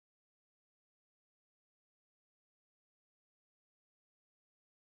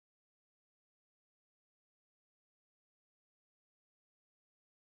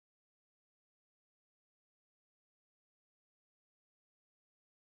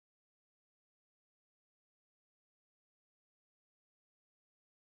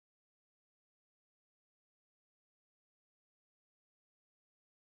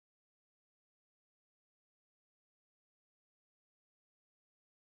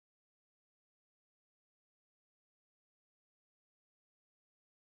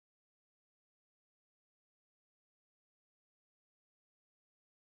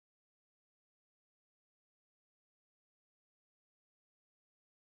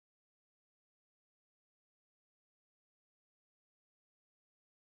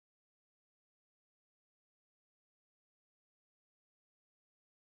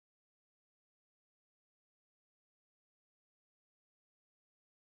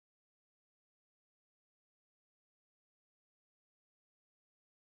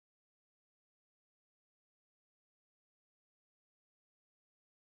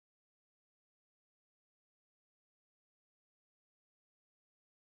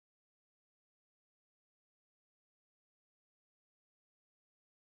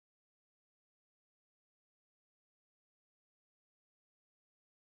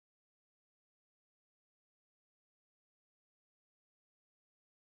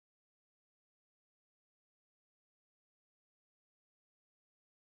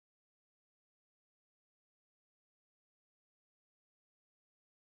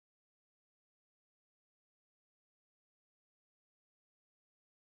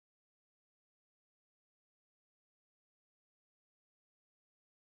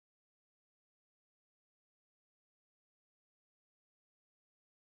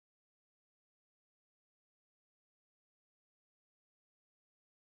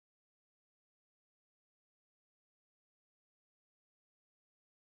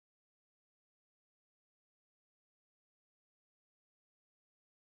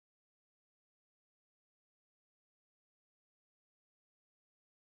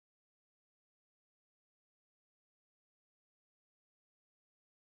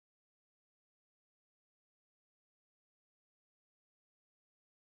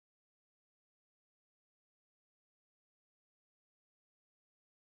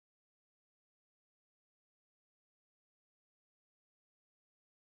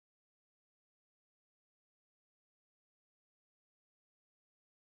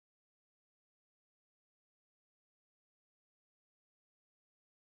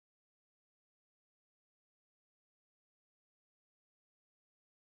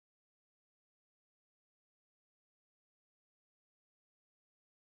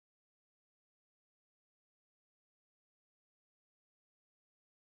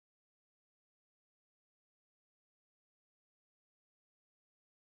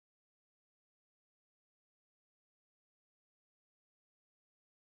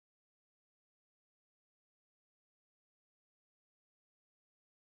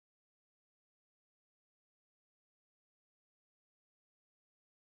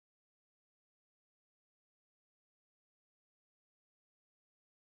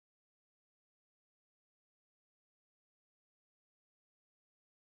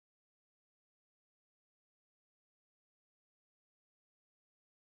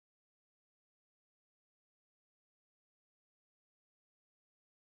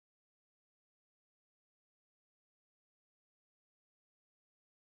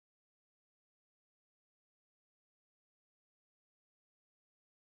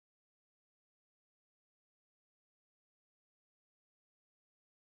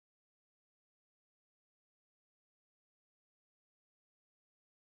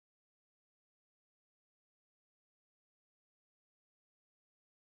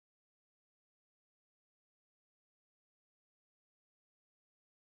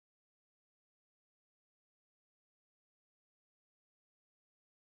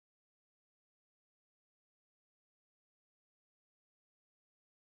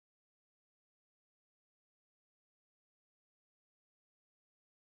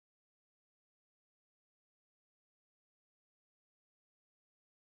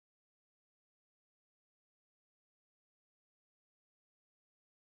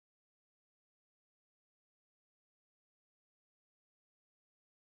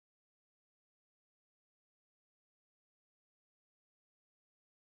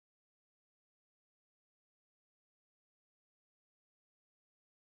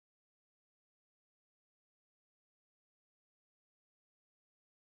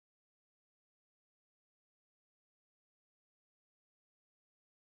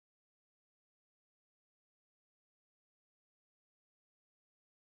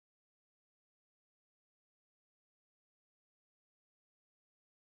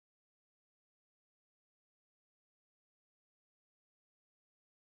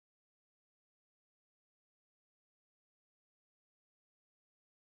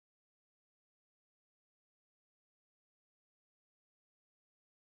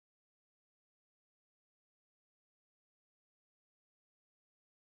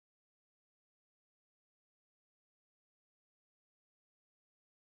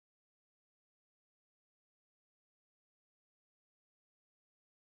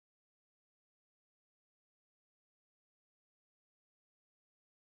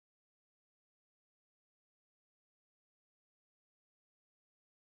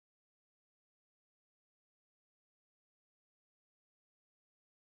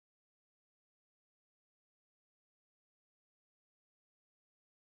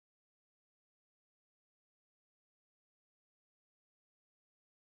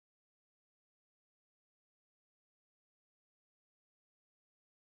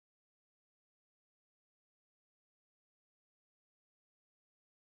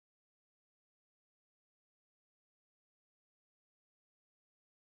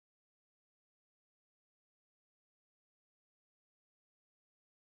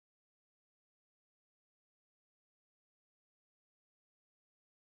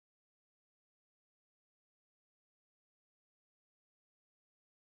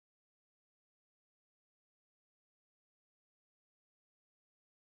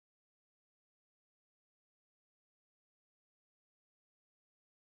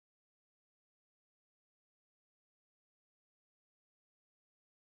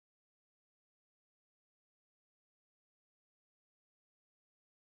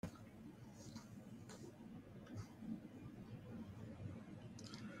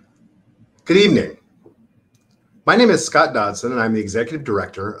Good evening. My name is Scott Dodson, and I'm the Executive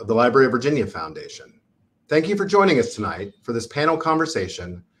Director of the Library of Virginia Foundation. Thank you for joining us tonight for this panel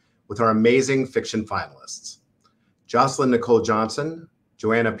conversation with our amazing fiction finalists, Jocelyn Nicole Johnson,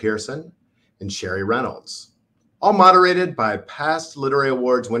 Joanna Pearson, and Sheri Reynolds, all moderated by past Literary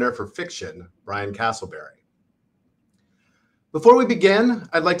Awards winner for fiction, Brian Castleberry. Before we begin,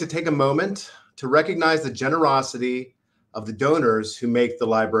 I'd like to take a moment to recognize the generosity of the donors who make the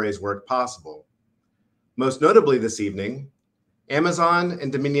library's work possible. Most notably this evening, Amazon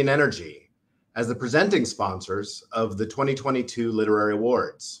and Dominion Energy as the presenting sponsors of the 2022 Literary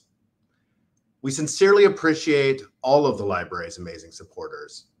Awards. We sincerely appreciate all of the library's amazing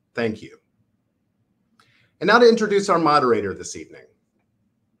supporters. Thank you. And now to introduce our moderator this evening.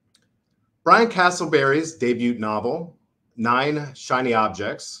 Brian Castleberry's debut novel, 9 Shiny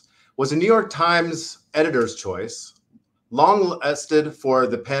Objects, was a New York Times editor's choice, long-listed for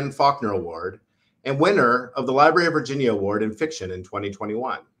the PEN/Faulkner Award, and winner of the Library of Virginia Award in Fiction in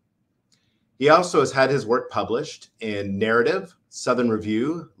 2021. He also has had his work published in Narrative, Southern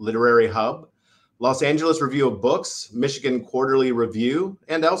Review, Literary Hub, Los Angeles Review of Books, Michigan Quarterly Review,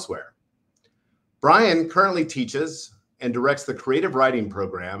 and elsewhere. Brian currently teaches and directs the creative writing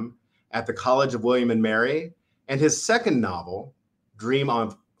program at the College of William and Mary, and his second novel, Dream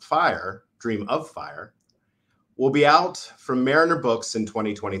of Fire, will be out from Mariner Books in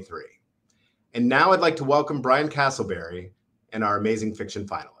 2023. And now I'd like to welcome Brian Castleberry and our amazing fiction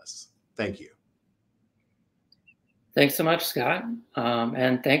finalists. Thank you. Thanks so much, Scott.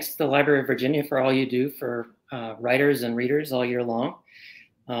 And thanks to the Library of Virginia for all you do for writers and readers all year long.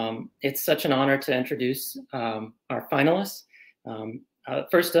 It's such an honor to introduce our finalists.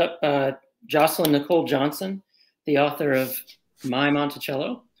 First up, Jocelyn Nicole Johnson, the author of My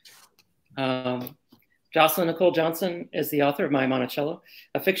Monticello. Jocelyn Nicole Johnson is the author of My Monticello,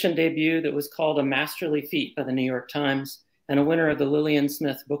 a fiction debut that was called a masterly feat by the New York Times and a winner of the Lillian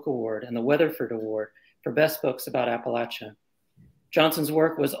Smith Book Award and the Weatherford Award for Best Books About Appalachia. Johnson's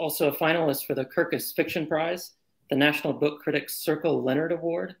work was also a finalist for the Kirkus Fiction Prize, the National Book Critics Circle Leonard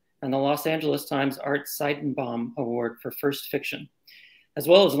Award, and the Los Angeles Times Art Seidenbaum Award for First Fiction, as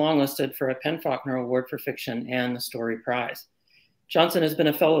well as longlisted for a PEN/Faulkner Award for Fiction and the Story Prize. Johnson has been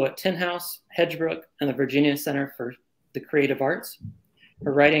a fellow at Tin House, Hedgebrook, and the Virginia Center for the Creative Arts.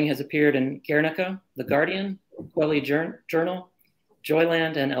 Her writing has appeared in Guernica, The Guardian, Quelly Journal,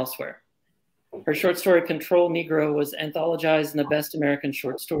 Joyland, and elsewhere. Her short story Control Negro was anthologized in the Best American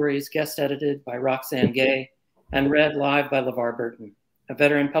Short Stories, guest edited by Roxane Gay, and read live by LeVar Burton. A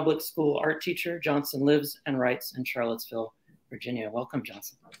veteran public school art teacher, Johnson lives and writes in Charlottesville, Virginia. Welcome,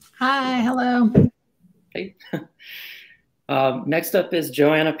 Johnson. Hi, hello. Hey. Next up is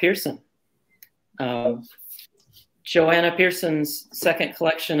Joanna Pearson. Joanna Pearson's second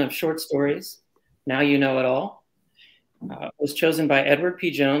collection of short stories, Now You Know It All, was chosen by Edward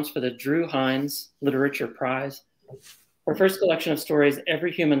P. Jones for the Drew Hines Literature Prize. Her first collection of stories,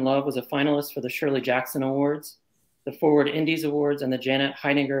 Every Human Love, was a finalist for the Shirley Jackson Awards, the Forward Indies Awards, and the Janet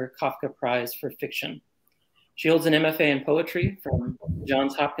Heininger Kafka Prize for Fiction. She holds an MFA in poetry from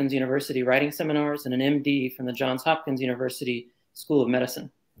Johns Hopkins University Writing Seminars and an MD from the Johns Hopkins University School of Medicine.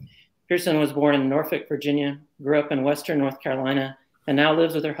 Pearson was born in Norfolk, Virginia, grew up in Western North Carolina, and now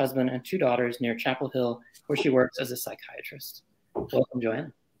lives with her husband and 2 daughters near Chapel Hill, where she works as a psychiatrist. Welcome,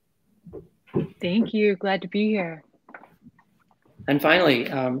 Joanna. Thank you. Glad to be here. And finally,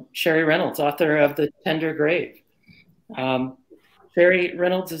 Sheri Reynolds, author of The Tender Grave. Sheri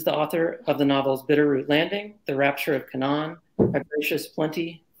Reynolds is the author of the novels Bitterroot Landing, The Rapture of Canaan, A Gracious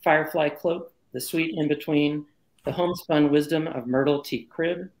Plenty, Firefly Cloak, The Sweet In-Between, The Homespun Wisdom of Myrtle T.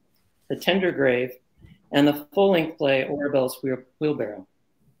 Cribb, The Tender Grave, and the full-length play Orabelle's Wheelbarrow.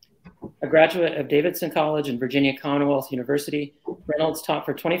 A graduate of Davidson College and Virginia Commonwealth University, Reynolds taught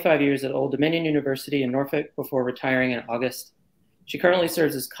for 25 years at Old Dominion University in Norfolk before retiring in August. She currently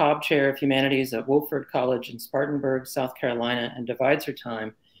serves as Cobb Chair of Humanities at Wolford College in Spartanburg, South Carolina, and divides her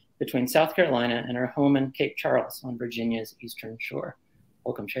time between South Carolina and her home in Cape Charles on Virginia's Eastern Shore.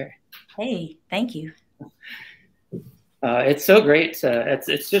 Welcome, Sheri. Hey, thank you. It's so great.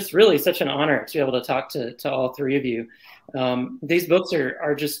 It's just really such an honor to be able to talk to all 3 of you. These books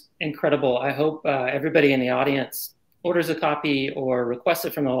are just incredible. I hope everybody in the audience orders a copy or requests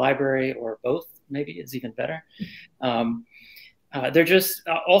it from the library, or both, maybe is even better. They're just,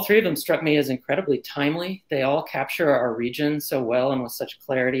 all 3 of them struck me as incredibly timely. They all capture our region so well and with such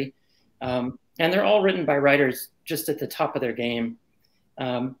clarity. And they're all written by writers just at the top of their game.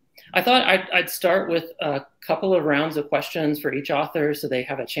 I thought I'd start with a couple of rounds of questions for each author so they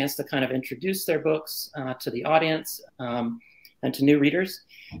have a chance to kind of introduce their books to the audience and to new readers.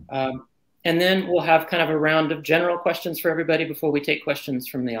 And then we'll have kind of a round of general questions for everybody before we take questions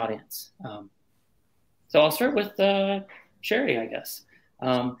from the audience. So I'll start with Sheri, I guess.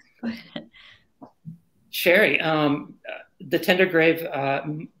 Sheri, The Tender Grave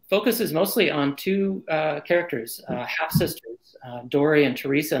focuses mostly on two characters, half-sisters, Dory and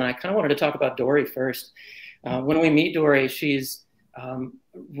Teresa. And I kind of wanted to talk about Dory first. When we meet Dory, she's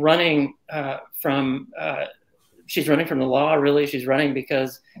running from the law, really. She's running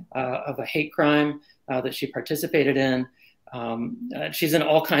because of a hate crime that she participated in. She's in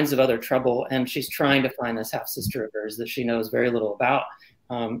all kinds of other trouble, and she's trying to find this half-sister of hers that she knows very little about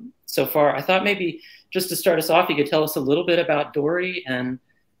so far. I thought maybe just to start us off, you could tell us a little bit about Dory and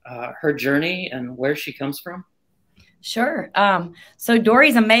her journey and where she comes from. Sure. So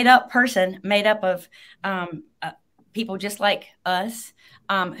Dory's a made-up person, made up of people just like us.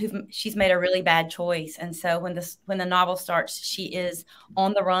 She's made a really bad choice. And so when the novel starts, she is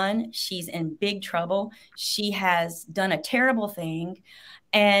on the run. She's in big trouble. She has done a terrible thing.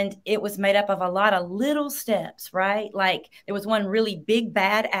 And it was made up of a lot of little steps, right? Like there was one really big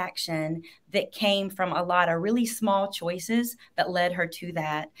bad action that came from a lot of really small choices that led her to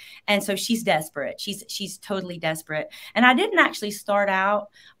that. And so she's desperate. She's totally desperate. And I didn't actually start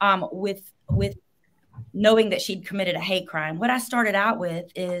out with knowing that she'd committed a hate crime. What I started out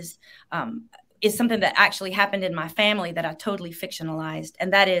with is something that actually happened in my family that I totally fictionalized.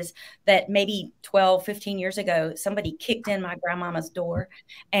 And that is that maybe 12, 15 years ago, somebody kicked in my grandmama's door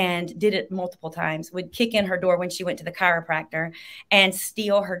and did it multiple times, would kick in her door when she went to the chiropractor and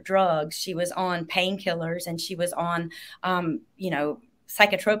steal her drugs. She was on painkillers and she was on,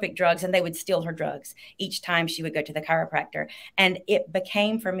 psychotropic drugs, and they would steal her drugs each time she would go to the chiropractor. And it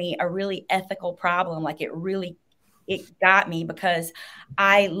became for me a really ethical problem. Like it got me because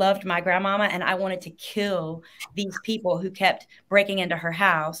I loved my grandmama and I wanted to kill these people who kept breaking into her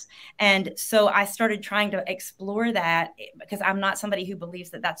house. And so I started trying to explore that because I'm not somebody who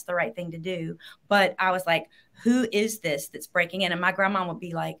believes that that's the right thing to do. But I was like, who is this that's breaking in? And my grandma would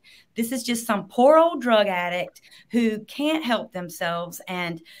be like, this is just some poor old drug addict who can't help themselves.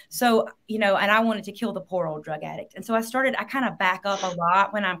 And so, and I wanted to kill the poor old drug addict. And so I kind of back up a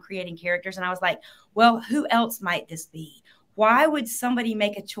lot when I'm creating characters. And I was like, well, who else might this be? Why would somebody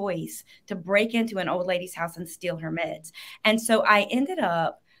make a choice to break into an old lady's house and steal her meds? And so I ended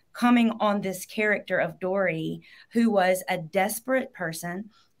up coming on this character of Dory, who was a desperate person.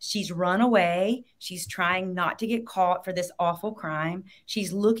 She's run away. She's trying not to get caught for this awful crime.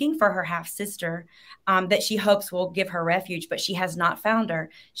 She's looking for her half-sister that she hopes will give her refuge, but she has not found her.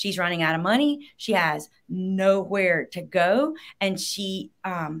 She's running out of money. She has nowhere to go, and she's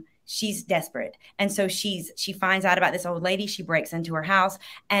desperate. And so she finds out about this old lady. She breaks into her house,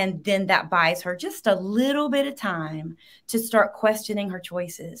 and then that buys her just a little bit of time to start questioning her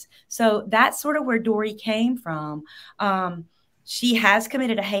choices. So that's sort of where Dory came from. She has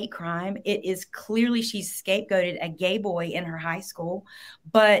committed a hate crime. It is clearly she's scapegoated a gay boy in her high school,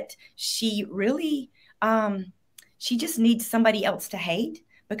 but she really, she just needs somebody else to hate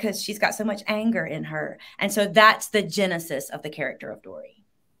because she's got so much anger in her. And so that's the genesis of the character of Dory.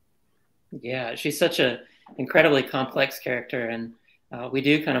 Yeah, she's such an incredibly complex character. And we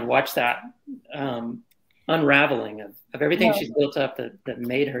do kind of watch that unraveling of everything she's built up that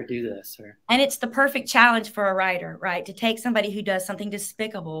made her do this. And it's the perfect challenge for a writer, right? To take somebody who does something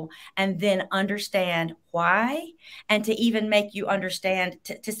despicable and then understand why, and to even make you understand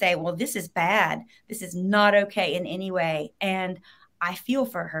to say, well, this is bad. This is not okay in any way. And I feel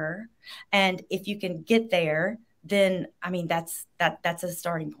for her. And if you can get there, then, I mean, that's a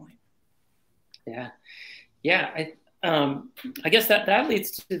starting point. Yeah. Yeah. I guess that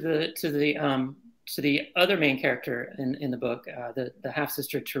leads to the other main character in the book, the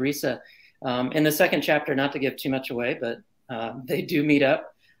half-sister Teresa. In the second chapter, not to give too much away, but they do meet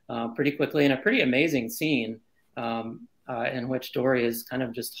up pretty quickly in a pretty amazing scene in which Dory is kind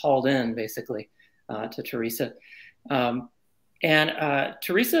of just hauled in, basically, to Teresa. And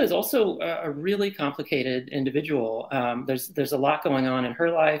Teresa is also a really complicated individual. There's a lot going on in her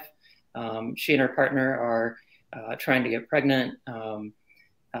life. She and her partner are trying to get pregnant.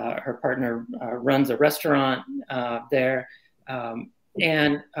 Her partner runs a restaurant there.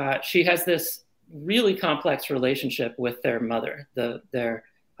 And she has this really complex relationship with their mother,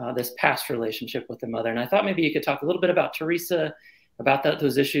 this past relationship with the mother. And I thought maybe you could talk a little bit about Teresa, about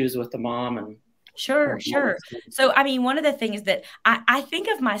those issues with the mom. And Sure. So, I mean, one of the things that I think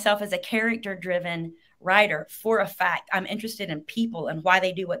of myself as a character-driven writer. For a fact, I'm interested in people and why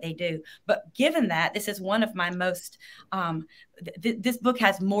they do what they do. But given that, this is one of my most, this book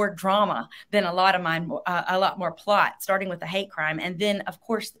has more drama than a lot of mine, a lot more plot, starting with the hate crime. And then, of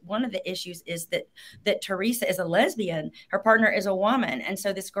course, one of the issues is that Teresa is a lesbian. Her partner is a woman. And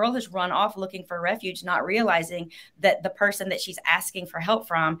so this girl has run off looking for refuge, not realizing that the person that she's asking for help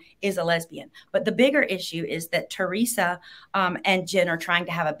from is a lesbian. But the bigger issue is that Teresa and Jen are trying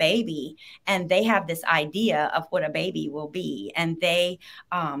to have a baby, and they have this idea of what a baby will be. And they,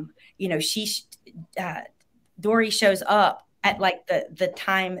 Dory shows up at like the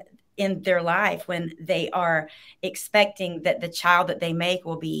time in their life when they are expecting that the child that they make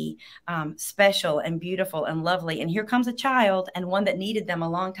will be special and beautiful and lovely. And here comes a child, and one that needed them a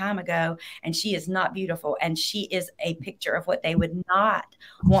long time ago. And she is not beautiful. And she is a picture of what they would not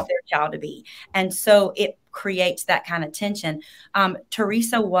want their child to be. And so it creates that kind of tension.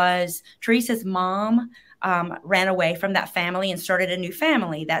 Teresa's mom ran away from that family and started a new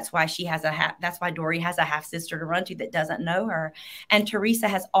family. That's why that's why Dory has a half sister to run to that doesn't know her. And Teresa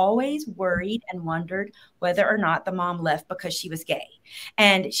has always worried and wondered whether or not the mom left because she was gay.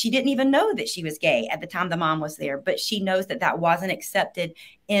 And she didn't even know that she was gay at the time the mom was there, but she knows that that wasn't accepted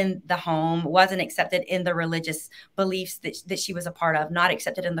in the home, wasn't accepted in the religious beliefs that she was a part of, not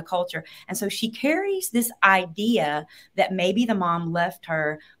accepted in the culture. And so she carries this idea that maybe the mom left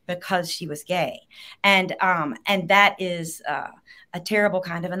her because she was gay. And that is a terrible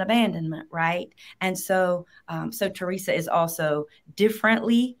kind of an abandonment, right? And so Teresa is also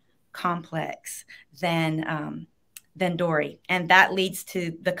differently complex than Dory. And that leads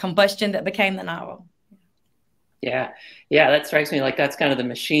to the combustion that became the novel. Yeah. That strikes me like that's kind of the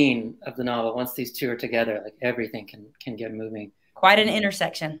machine of the novel. Once these two are together, like everything can get moving. Quite an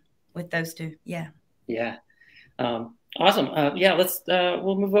intersection with those two. Yeah. Awesome.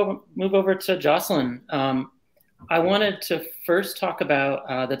 We'll move over to Jocelyn. I wanted to first talk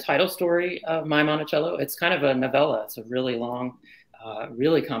about the title story of My Monticello. It's kind of a novella. It's a really long,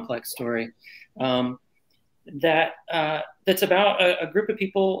 really complex story that's about a group of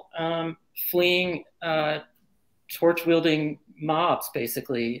people fleeing torch-wielding mobs,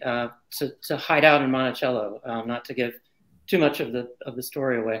 basically, to hide out in Monticello. Not to give too much of the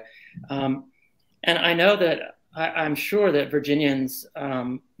story away. And I know that I'm sure that Virginians,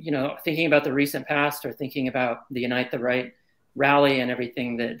 thinking about the recent past or thinking about the Unite the Right rally and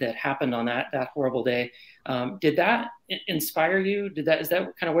everything that happened on that horrible day, did that inspire you? Is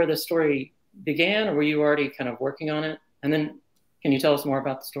that kind of where the story began, or were you already kind of working on it? And then can you tell us more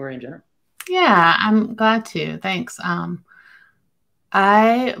about the story in general? Yeah, I'm glad to. Thanks.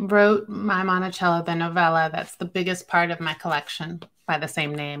 I wrote My Monticello, the novella. That's the biggest part of my collection by the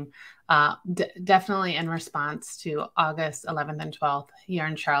same name. Definitely in response to August 11th and 12th here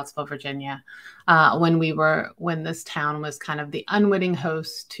in Charlottesville, Virginia, when this town was kind of the unwitting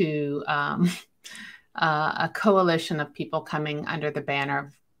host to a coalition of people coming under the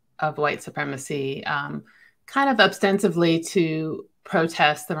banner of white supremacy, kind of ostensibly to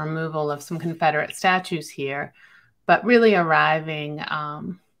protest the removal of some Confederate statues here, but really arriving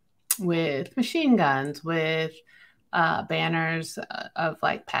with machine guns, with banners of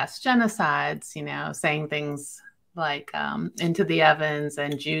like past genocides, saying things like into the ovens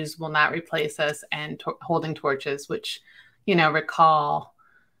and Jews will not replace us, and holding torches, which, recall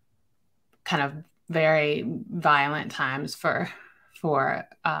kind of very violent times for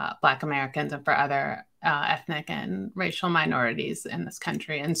Black Americans and for other ethnic and racial minorities in this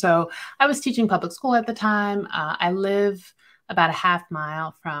country. And so I was teaching public school at the time. I live about a half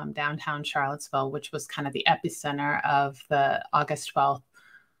mile from downtown Charlottesville, which was kind of the epicenter of the August 12th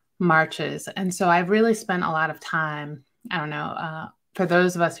marches. And so I've really spent a lot of time, for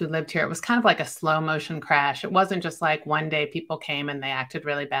those of us who lived here, it was kind of like a slow motion crash. It wasn't just like one day people came and they acted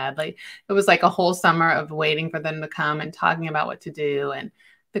really badly. It was like a whole summer of waiting for them to come and talking about what to do. And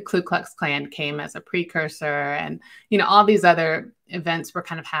the Ku Klux Klan came as a precursor, and, all these other events were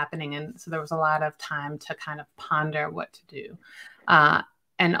kind of happening. And so there was a lot of time to kind of ponder what to do.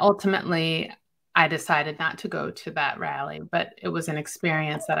 And ultimately, I decided not to go to that rally, but it was an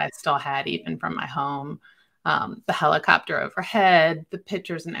experience that I still had even from my home. The helicopter overhead, the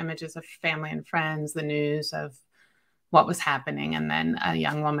pictures and images of family and friends, the news of what was happening. And then a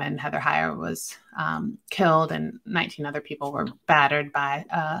young woman, Heather Heyer, was killed, and 19 other people were battered by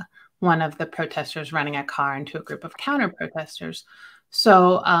one of the protesters running a car into a group of counter protesters.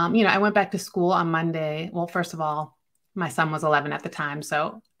 So, I went back to school on Monday. Well, first of all, my son was 11 at the time.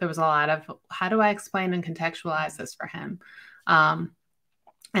 So there was a lot of, how do I explain and contextualize this for him? And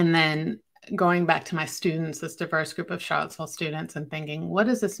then going back to my students, this diverse group of Charlottesville students, and thinking, what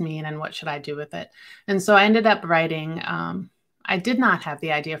does this mean and what should I do with it? And so I ended up writing, I did not have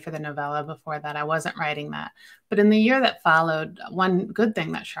the idea for the novella before that. I wasn't writing that. But in the year that followed, one good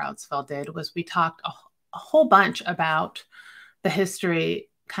thing that Charlottesville did was we talked a whole bunch about the history,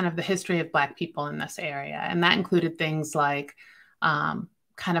 kind of the history of Black people in this area. And that included things like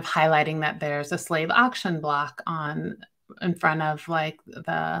kind of highlighting that there's a slave auction block in front of like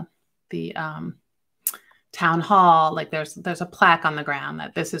the town hall. Like there's a plaque on the ground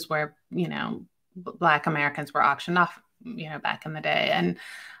that this is where, you know, Black Americans were auctioned off, you know, back in the day. And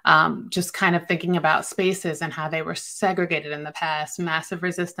just kind of thinking about spaces and how they were segregated in the past, massive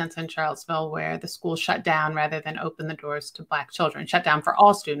resistance in Charlottesville where the school shut down rather than open the doors to Black children, shut down for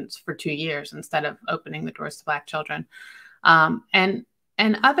all students for 2 years instead of opening the doors to Black children. And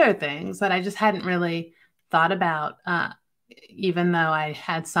other things that I just hadn't really thought about, even though I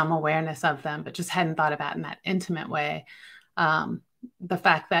had some awareness of them, but just hadn't thought about in that intimate way. The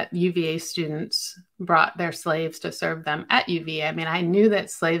fact that UVA students brought their slaves to serve them at UVA. I mean, I knew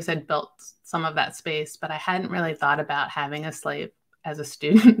that slaves had built some of that space, but I hadn't really thought about having a slave as a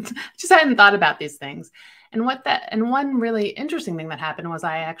student. Just hadn't thought about these things. And one really interesting thing that happened was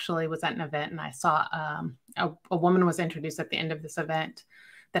I actually was at an event and I saw a woman was introduced at the end of this event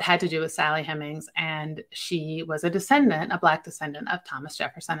that had to do with Sally Hemings. And she was a Black descendant of Thomas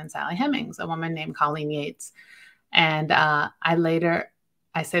Jefferson and Sally Hemings, a woman named Colleen Yates. And I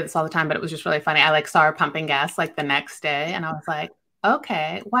say this all the time, but it was just really funny. I like saw her pumping gas like the next day. And I was like,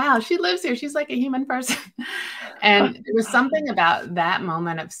 okay, wow, she lives here. She's like a human person. And there was something about that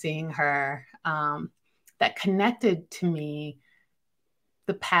moment of seeing her that connected to me,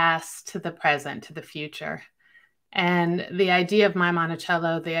 the past to the present to the future. And the idea of my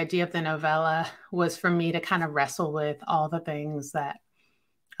Monticello, the idea of the novella was for me to kind of wrestle with all the things that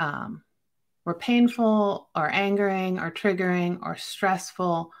were painful or angering or triggering or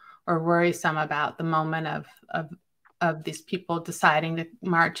stressful or worrisome about the moment of these people deciding to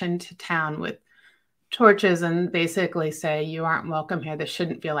march into town with torches and basically say, you aren't welcome here. This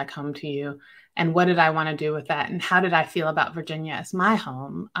shouldn't feel like home to you. And what did I want to do with that? And how did I feel about Virginia as my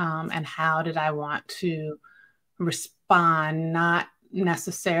home? And how did I want to respond, not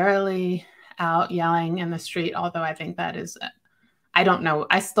necessarily out yelling in the street, although I think that is, I don't know.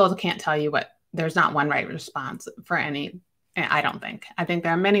 I still can't tell you there's not one right response for any, I don't think. I think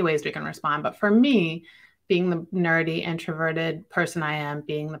there are many ways we can respond. But for me, being the nerdy, introverted person I am,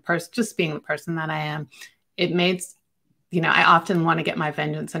 just being the person that I am, it made, I often want to get my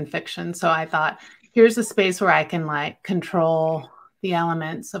vengeance in fiction. So I thought, here's a space where I can like control the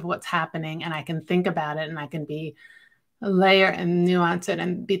elements of what's happening and I can think about it and I can layer and nuance it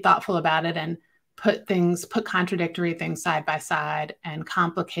and be thoughtful about it and put contradictory things side by side and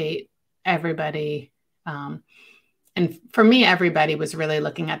complicate everybody. And for me, everybody was really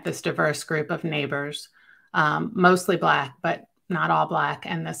looking at this diverse group of neighbors, mostly Black, but not all Black,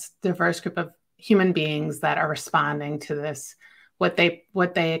 and this diverse group of human beings that are responding to this, what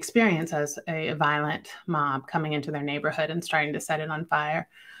they experience as a violent mob coming into their neighborhood and starting to set it on fire.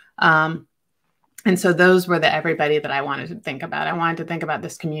 And so those were the everybody that I wanted to think about. I wanted to think about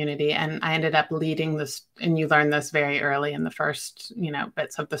this community, and I ended up leading this, and you learn this very early in the first,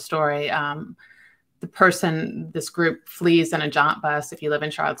 bits of the story. This group flees in a jaunt bus. If you live in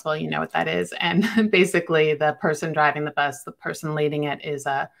Charlottesville, you know what that is. And basically the person driving the bus, the person leading it is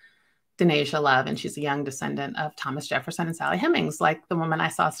Denasia Love, and she's a young descendant of Thomas Jefferson and Sally Hemings, like the woman I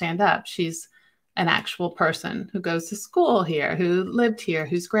saw stand up. She's an actual person who goes to school here, who lived here,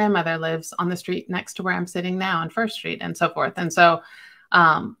 whose grandmother lives on the street next to where I'm sitting now on First Street, and so forth. And so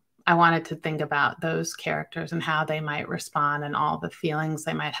I wanted to think about those characters and how they might respond and all the feelings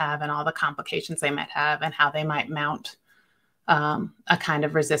they might have and all the complications they might have and how they might mount a kind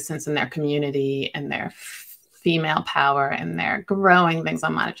of resistance in their community and their female power and their growing things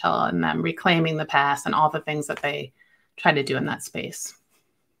on Monticello and them reclaiming the past and all the things that they try to do in that space.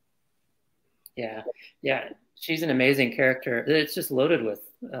 Yeah. She's an amazing character. It's just loaded with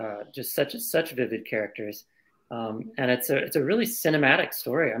just such vivid characters. And it's a really cinematic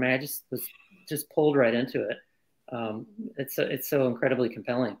story. I mean, I just was pulled right into it. It's so incredibly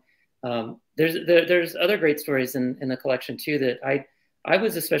compelling. There's other great stories in the collection too that I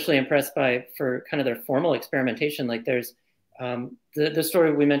was especially impressed by for kind of their formal experimentation. Like there's the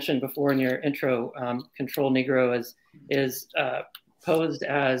story we mentioned before in your intro, Control Negro is posed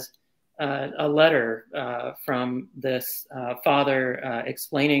as a letter from this father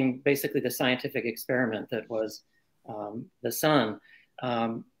explaining basically the scientific experiment that was the sun.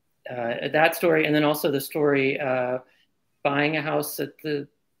 That story, and then also the story buying a house at the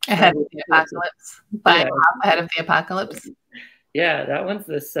Ahead of the apocalypse. Buying off ahead of the apocalypse. Yeah, that one's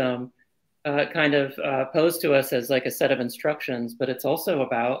this kind of posed to us as like a set of instructions, but it's also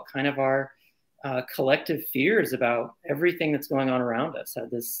about kind of our collective fears about everything that's going on around us.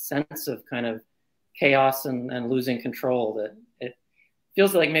 This sense of kind of chaos and losing control that it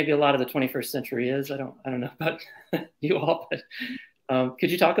feels like maybe a lot of the 21st century is. I don't know about you all, but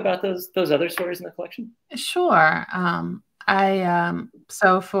could you talk about those other stories in the collection? Sure.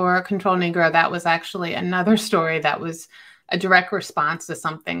 So for Control Negro, that was actually another story that was a direct response to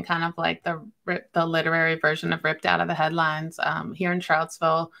something kind of like the literary version of ripped out of the headlines. Here in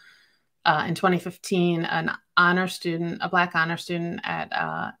Charlottesville, in 2015, a Black honor student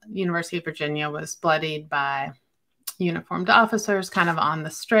at University of Virginia was bloodied by uniformed officers kind of on the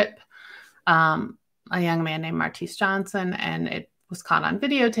Strip, a young man named Martise Johnson, and it was caught on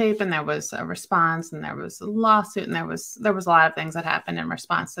videotape, and there was a response, and there was a lawsuit, and there was a lot of things that happened in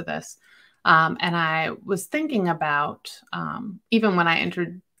response to this. And I was thinking about, even when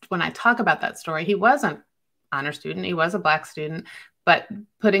I talk about that story, he was an honor student, he was a Black student, but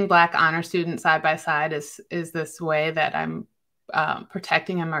putting Black honor students side by side is this way that I'm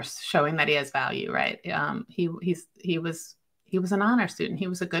protecting him or showing that he has value, right? He was an honor student, he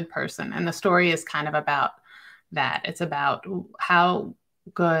was a good person, and the story is kind of about that. It's about how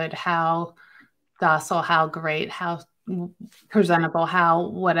good, how docile, how great, how presentable, how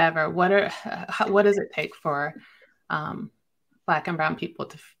whatever, what does it take for Black and brown people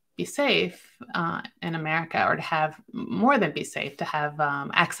to be safe in America, or to have more than be safe, to have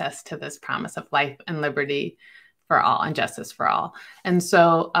access to this promise of life and liberty for all and justice for all. And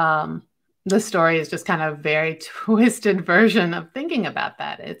so the story is just kind of a very twisted version of thinking about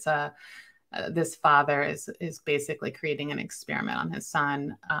that. It's this father is basically creating an experiment on his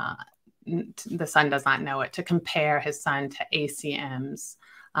son. The son does not know it, to compare his son to ACMs,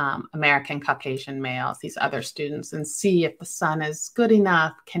 American Caucasian males, these other students, and see if the son is good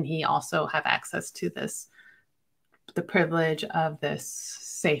enough. Can he also have access to the privilege of this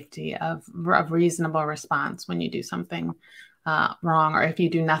safety of reasonable response when you do something wrong, or if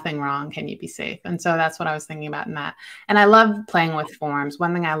you do nothing wrong, can you be safe? And so that's what I was thinking about in that. And I love playing with forms.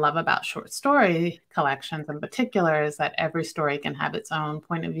 One thing I love about short story collections in particular is that every story can have its own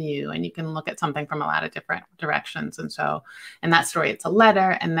point of view, and you can look at something from a lot of different directions. And so in that story, it's a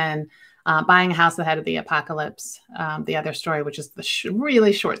letter. And then Buying a House Ahead of the Apocalypse, the other story, which is the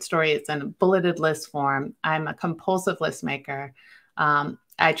really short story, it's in a bulleted list form. I'm a compulsive list maker.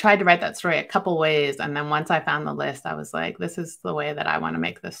 I tried to write that story a couple ways, and then once I found the list, I was like, this is the way that I want to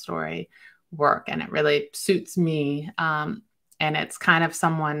make this story work, and it really suits me. And it's kind of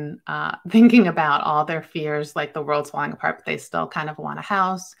someone thinking about all their fears, like the world's falling apart, but they still kind of want a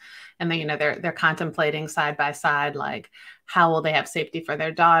house. And then, they're contemplating side by side, like, how will they have safety for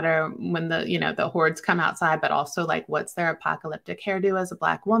their daughter when the hordes come outside, but also like, what's their apocalyptic hairdo as a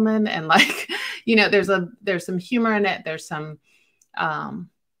Black woman? And like, there's some humor in it. There's some,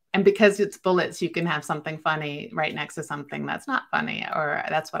 and because it's bullets, you can have something funny right next to something that's not funny, or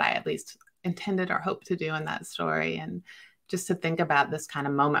that's what I at least intended or hoped to do in that story. And just to think about this kind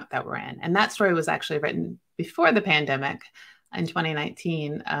of moment that we're in. And that story was actually written before the pandemic in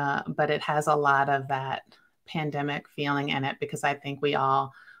 2019, but it has a lot of that pandemic feeling in it, because I think we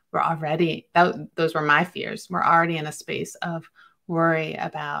all were already, those were my fears. We're already in a space of worry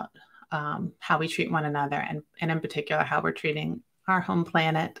about how we treat one another, and in particular, how we're treating our home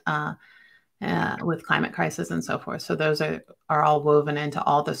planet with climate crisis and so forth. So those are all woven into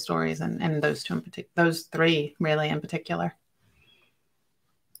all the stories, and those two in particular, those three really in particular.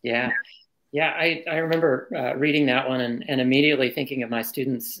 Yeah. I remember reading that one and immediately thinking of my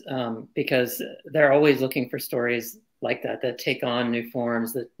students, because they're always looking for stories like that take on new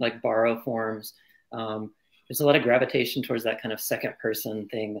forms, that like borrow forms. There's a lot of gravitation towards that kind of second person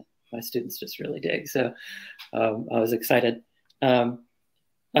thing that my students just really dig. So I was excited. I'm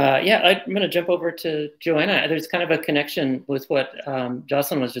going to jump over to Joanna. There's kind of a connection with what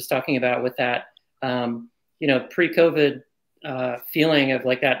Jocelyn was just talking about with that, pre-COVID feeling of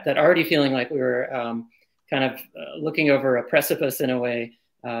like that already feeling like we were kind of looking over a precipice in a way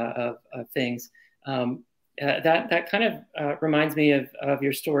of things. That kind of reminds me of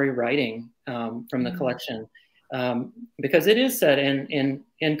your story writing from the collection, because it is set in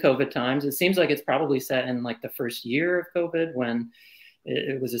COVID times. It seems like it's probably set in like the first year of COVID, when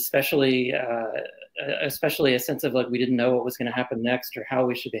it was especially a sense of like we didn't know what was going to happen next or how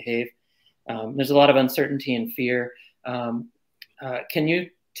we should behave. There's a lot of uncertainty and fear. Can you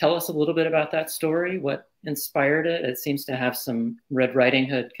tell us a little bit about that story? What inspired it? It seems to have some Red Riding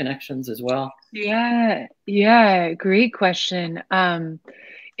Hood connections as well. Yeah, great question.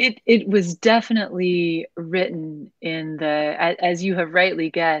 It was definitely written in as you have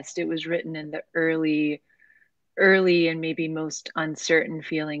rightly guessed, it was written in the early and maybe most uncertain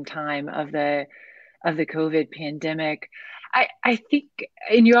feeling time of the COVID pandemic. I think,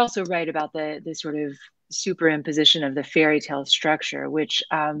 and you're also right about the sort of superimposition of the fairy tale structure, which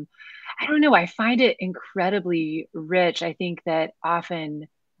I don't know, I find it incredibly rich. I think that often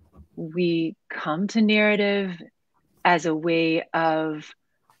we come to narrative as a way of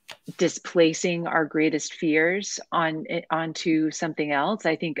displacing our greatest fears onto something else.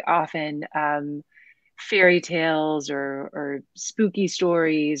 I think often fairy tales or spooky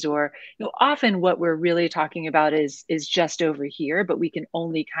stories, or often what we're really talking about is just over here, but we can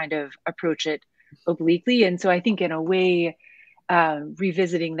only kind of approach it obliquely. And so I think in a way,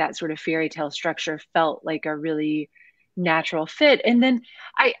 revisiting that sort of fairy tale structure felt like a really natural fit. And then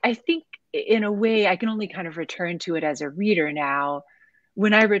I think in a way I can only kind of return to it as a reader now.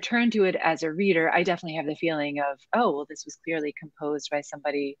 When I return to it as a reader, I definitely have the feeling of, oh, well, this was clearly composed by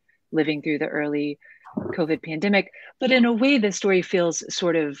somebody living through the early COVID pandemic. But in a way, the story feels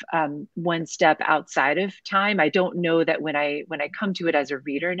sort of one step outside of time. I don't know that when I come to it as a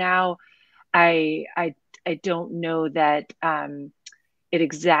reader now, I don't know that it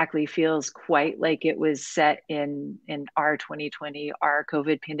exactly feels quite like it was set in our 2020, our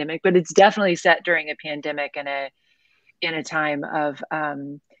COVID pandemic, but it's definitely set during a pandemic and in a time of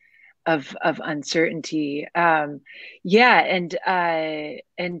uncertainty. Yeah, and I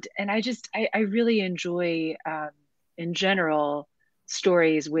really enjoy in general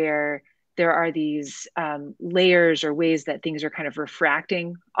stories where there are these layers or ways that things are kind of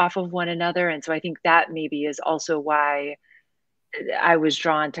refracting off of one another, and so I think that maybe is also why I was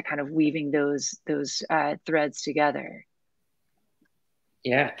drawn to kind of weaving those threads together.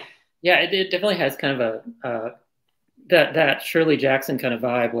 Yeah, it definitely has kind of a that Shirley Jackson kind of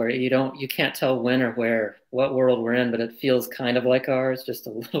vibe where you can't tell when or where, what world we're in, but it feels kind of like ours, just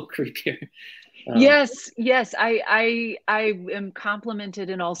a little creepier. Yes, I am complimented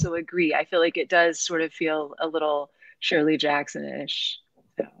and also agree. I feel like it does sort of feel a little Shirley Jackson-ish.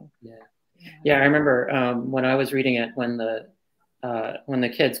 So, yeah. I remember when I was reading it, when the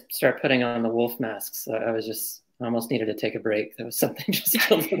kids start putting on the wolf masks, I almost needed to take a break. There was something just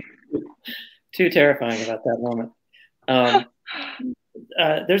a little too terrifying about that moment.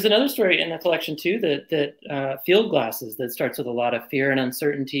 There's another story in the collection too that Field Glasses, that starts with a lot of fear and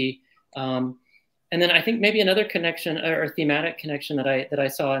uncertainty, and then I think maybe another connection or thematic connection that I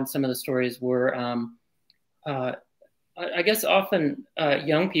saw in some of the stories were I guess often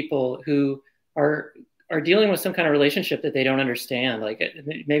young people who are dealing with some kind of relationship that they don't understand. Like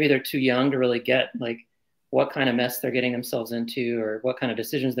maybe they're too young to really get like what kind of mess they're getting themselves into or what kind of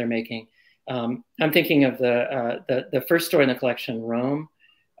decisions they're making. I'm thinking of the first story in the collection, Rome.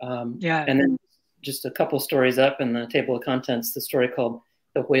 And then just a couple stories up in the table of contents, the story called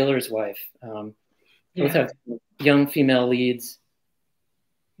The Whaler's Wife. Both have young female leads.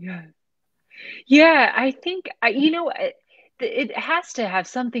 Yeah, I think, it has to have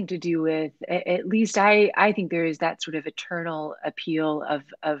something to do with, at least I think there is that sort of eternal appeal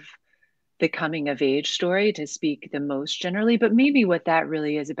of the coming of age story, to speak the most generally, but maybe what that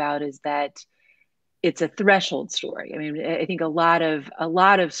really is about is that it's a threshold story. I mean, I think a lot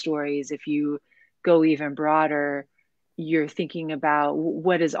of stories, if you go even broader, you're thinking about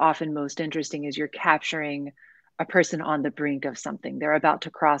what is often most interesting is you're capturing a person on the brink of something. They're about to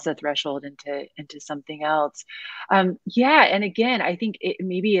cross a threshold into something else. And again, I think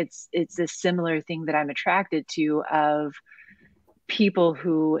maybe it's a similar thing that I'm attracted to, of people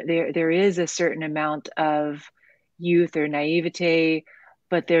who there is a certain amount of youth or naivete,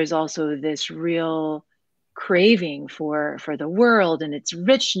 but there's also this real craving for the world and its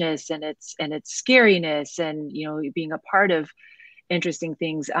richness and its scariness, and being a part of interesting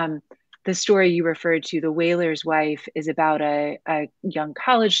things. The story you referred to, The Whaler's Wife, is about a young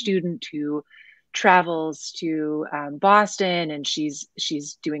college student who travels to Boston, and she's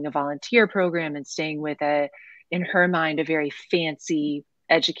doing a volunteer program and staying with in her mind, a very fancy,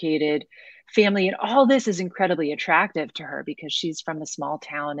 educated family. And all this is incredibly attractive to her because she's from a small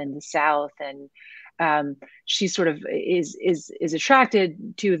town in the South, and she sort of is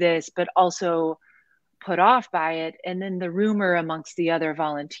attracted to this, but also put off by it. And then the rumor amongst the other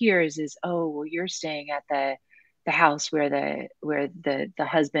volunteers is, oh, well, you're staying at the house where the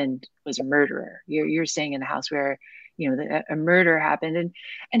husband was a murderer. You're staying in the house where a murder happened.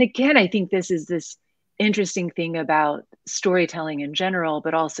 And again, I think this is this interesting thing about storytelling in general,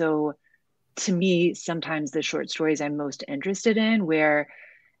 but also, to me, sometimes the short stories I'm most interested in, where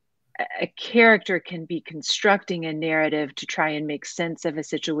a character can be constructing a narrative to try and make sense of a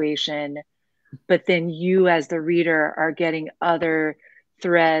situation, but then you as the reader are getting other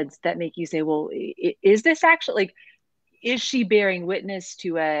threads that make you say, well, is this actually, like, is she bearing witness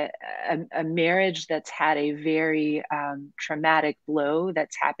to a marriage that's had a very traumatic blow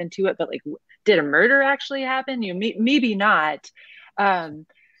that's happened to it? But like, did a murder actually happen? You know, maybe not.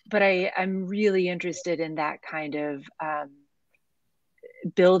 But I'm really interested in that kind of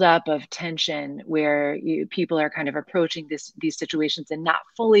buildup of tension where people are kind of approaching these situations and not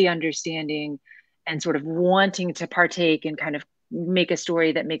fully understanding and sort of wanting to partake and kind of make a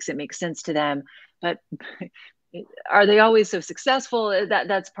story that makes it make sense to them. But are they always so successful?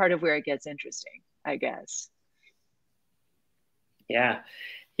 That's part of where it gets interesting, I guess. Yeah.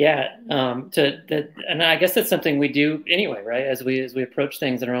 And I guess that's something we do anyway, right? As we approach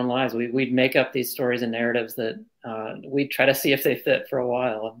things in our own lives, we make up these stories and narratives that we try to see if they fit for a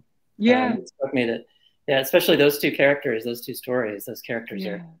while. It struck me that, especially those two characters, those two stories, those characters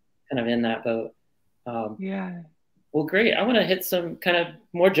are kind of in that boat. Well, great. I want to hit some kind of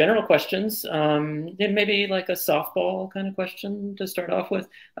more general questions. Maybe like a softball kind of question to start off with.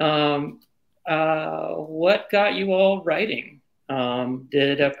 What got you all writing?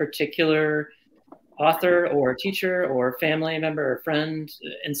 Did a particular author or teacher or family member or friend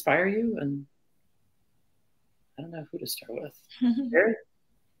inspire you? And I don't know who to start with. Sheri?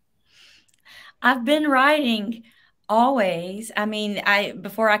 I've been writing always. I mean,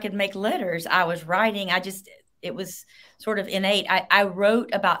 before I could make letters, I was writing. It was sort of innate. I wrote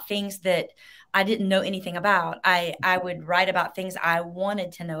about things that I didn't know anything about. I would write about things I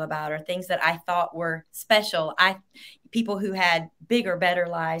wanted to know about or things that I thought were special. People who had bigger, better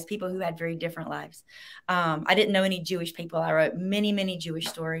lives, people who had very different lives. I didn't know any Jewish people. I wrote many, many Jewish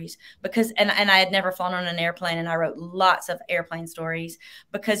stories and I had never flown on an airplane, and I wrote lots of airplane stories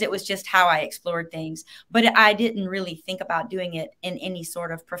because it was just how I explored things. But I didn't really think about doing it in any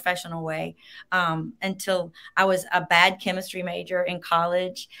sort of professional way until I was a bad chemistry major in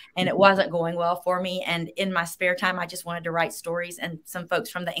college, and it wasn't going well for me. And in my spare time, I just wanted to write stories. And some folks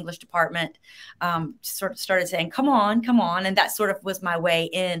from the English department sort of started saying, come on. And that sort of was my way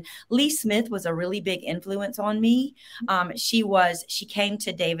in. Lee Smith was a really big influence on me. She came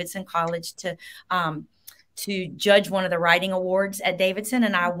to Davidson College to judge one of the writing awards at Davidson,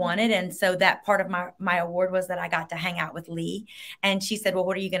 and I won it. And so that part of my award was that I got to hang out with Lee. And she said, well,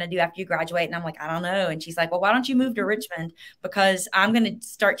 what are you going to do after you graduate? And I'm like, I don't know. And she's like, well, why don't you move to Richmond? Because I'm going to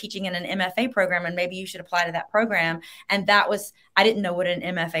start teaching in an MFA program, and maybe you should apply to that program. And I didn't know what an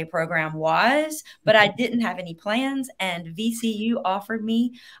MFA program was, but I didn't have any plans. And VCU offered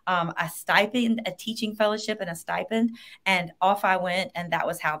me a stipend, a teaching fellowship and a stipend. And off I went. And that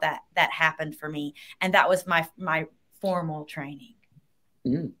was how that happened for me. And that was my formal training.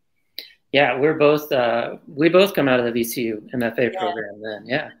 Mm. Yeah, we both come out of the VCU MFA program then.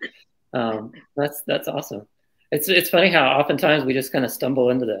 Yeah. That's awesome. It's funny how oftentimes we just kind of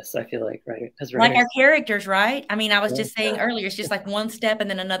stumble into this, I feel like, right? Like our characters, right? I mean, I was just saying earlier, it's just like one step and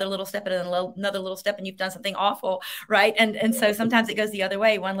then another little step and then another little step, and you've done something awful, right? And so sometimes it goes the other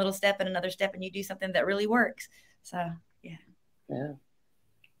way, one little step and another step, and you do something that really works. So,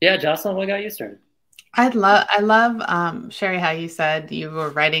 yeah. Jocelyn, what got you started? I love, Sheri, how you said you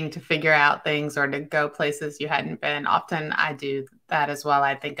were writing to figure out things or to go places you hadn't been. Often I do that as well.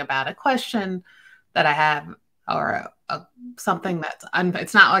 I think about a question that I have or something that's,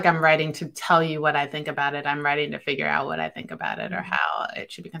 it's not like I'm writing to tell you what I think about it. I'm writing to figure out what I think about it or how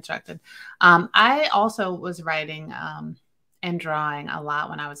it should be constructed. I also was writing and drawing a lot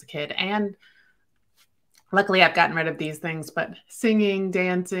when I was a kid. And luckily I've gotten rid of these things, but singing,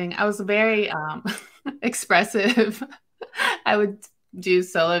 dancing, I was very expressive. I would do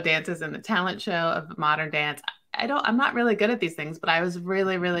solo dances in the talent show of modern dance. I'm not really good at these things, but I was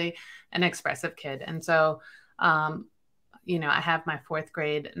really, really an expressive kid. And so, I have my 4th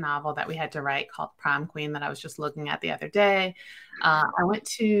grade novel that we had to write called Prom Queen that I was just looking at the other day. I went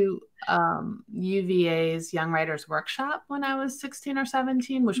to UVA's Young Writers Workshop when I was 16 or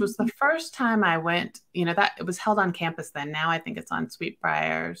 17, which was the first time I went, that it was held on campus then. Now I think it's on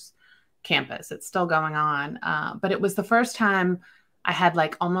Sweetbriar's campus. It's still going on. But it was the first time I had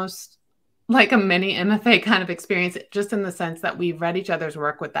almost like a mini MFA kind of experience, just in the sense that we read each other's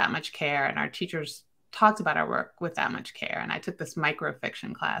work with that much care, and our teachers talked about our work with that much care. And I took this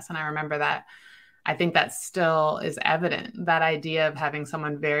microfiction class, and I remember that. I think that still is evident, that idea of having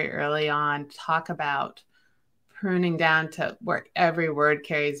someone very early on talk about pruning down to where every word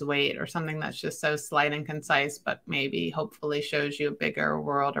carries weight, or something that's just so slight and concise, but maybe hopefully shows you a bigger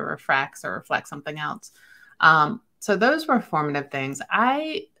world or refracts something else. So those were formative things.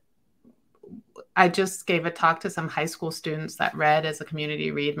 I I just gave a talk to some high school students that read as a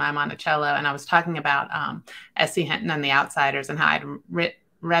community read my Monticello, and I was talking about S.E. Hinton and The Outsiders and how I'd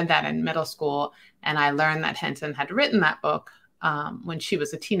read that in middle school, and I learned that Hinton had written that book when she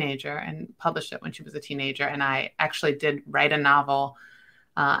was a teenager and published it when she was a teenager. And I actually did write a novel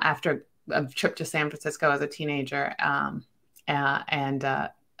after a trip to San Francisco as a teenager,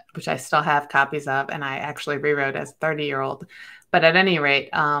 which I still have copies of, and I actually rewrote as a 30-year-old. But at any rate,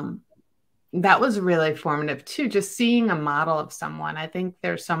 that was really formative too, just seeing a model of someone. I think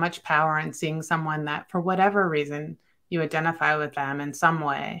there's so much power in seeing someone that for whatever reason you identify with them in some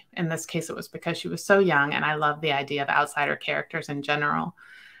way. In this case, it was because she was so young, and I love the idea of outsider characters in general.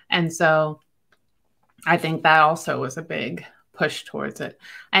 And so I think that also was a big push towards it.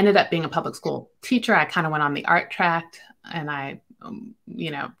 I ended up being a public school teacher. I kind of went on the art track, and I,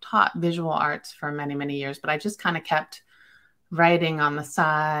 taught visual arts for many, many years, but I just kind of kept writing on the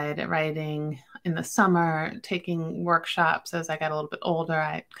side, writing in the summer, taking workshops as I got a little bit older.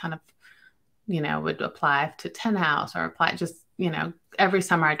 I kind of, would apply to 10 House or apply just, every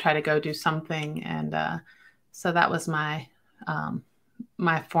summer I try to go do something. And so that was my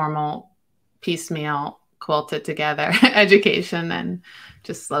formal piecemeal quilted together education, and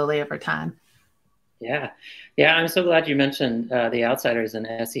just slowly over time. Yeah. I'm so glad you mentioned The Outsiders and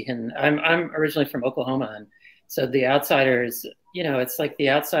S.E. Hinton. I'm originally from Oklahoma, and so The Outsiders, it's like The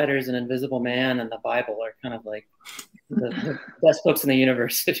Outsiders and Invisible Man and the Bible are kind of like the best books in the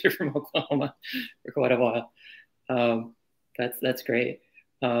universe if you're from Oklahoma for quite a while. That's great.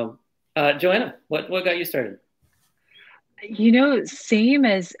 Joanna, what got you started? Same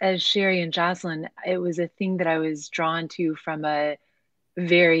as Sheri and Jocelyn, it was a thing that I was drawn to from a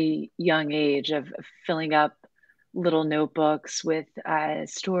very young age of filling up little notebooks with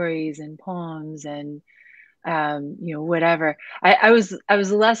stories and poems and whatever. I was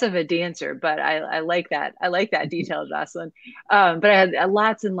less of a dancer, but I like that. I like that detail, Jocelyn. But I had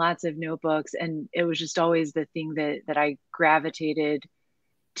lots and lots of notebooks, and it was just always the thing that I gravitated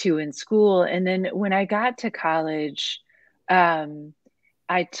to in school. And then when I got to college,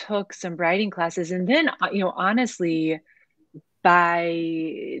 I took some writing classes, and then, honestly,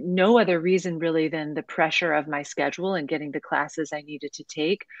 by no other reason really than the pressure of my schedule and getting the classes I needed to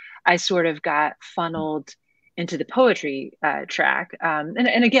take, I sort of got funneled into the poetry track.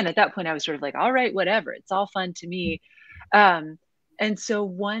 And again, at that point, I was sort of like, all right, whatever, it's all fun to me. And so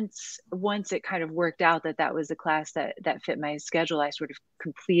once it kind of worked out that was a class that fit my schedule, I sort of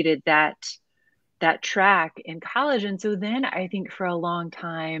completed that track in college. And so then I think for a long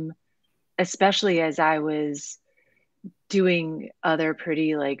time, especially as I was doing other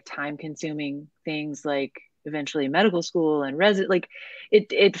pretty time consuming things, like eventually medical school and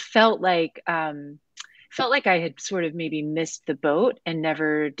it felt like I had sort of maybe missed the boat and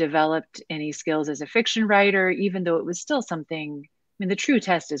never developed any skills as a fiction writer, even though it was still something. I mean, the true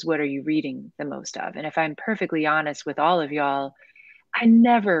test is, what are you reading the most of? And if I'm perfectly honest with all of y'all, I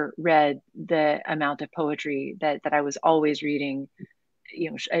never read the amount of poetry that I was always reading.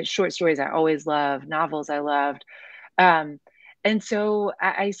 Short stories I always loved, novels I loved. And so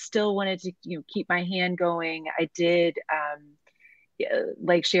I still wanted to, keep my hand going. I did,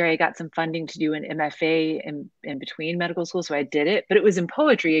 like Sheri, I got some funding to do an MFA in between medical school. So I did it, but it was in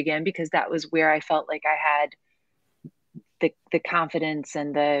poetry again, because that was where I felt like I had the confidence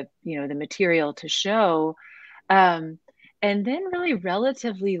and the material to show. And then really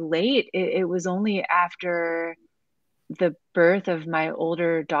relatively late, it was only after the birth of my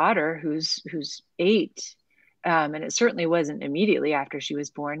older daughter, who's 8. And it certainly wasn't immediately after she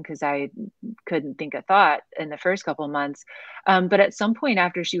was born, because I couldn't think a thought in the first couple of months. But at some point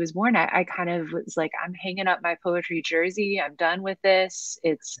after she was born, I kind of was like, I'm hanging up my poetry jersey. I'm done with this.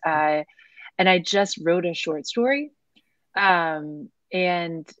 And I just wrote a short story. And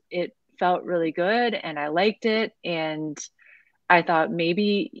it felt really good, and I liked it. And I thought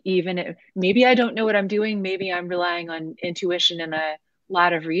maybe I don't know what I'm doing. Maybe I'm relying on intuition and a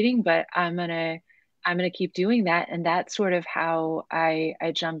lot of reading, but I'm going to keep doing that. And that's sort of how I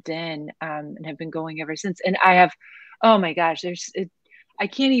jumped in, and have been going ever since. And I have, oh my gosh, I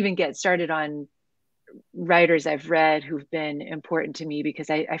can't even get started on writers I've read who've been important to me, because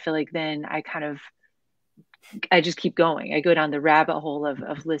I feel like then I just keep going. I go down the rabbit hole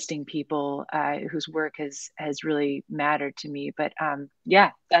of listing people whose work has really mattered to me. But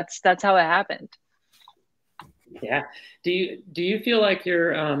yeah, that's how it happened. Yeah. Do you feel like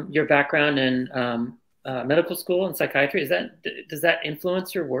your background in medical school and psychiatry, does that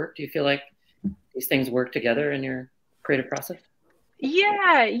influence your work? Do you feel like these things work together in your creative process?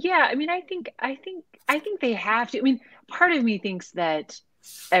 Yeah. I mean, I think they have to. I mean, part of me thinks that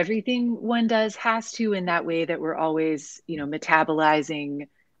everything one does has to, in that way that we're always, metabolizing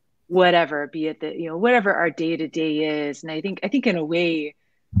whatever, be it that, whatever our day to day is. And I think in a way,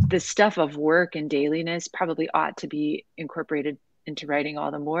 the stuff of work and dailiness probably ought to be incorporated into writing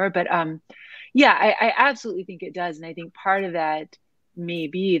all the more. But yeah, I absolutely think it does. And I think part of that may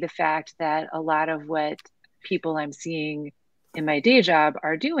be the fact that a lot of what people I'm seeing in my day job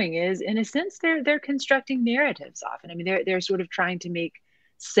are doing is, in a sense, they're constructing narratives often. I mean, they're sort of trying to make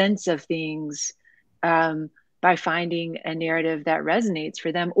sense of things by finding a narrative that resonates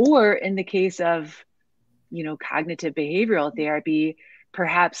for them, or in the case of, cognitive behavioral therapy,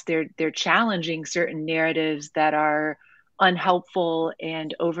 perhaps they're challenging certain narratives that are unhelpful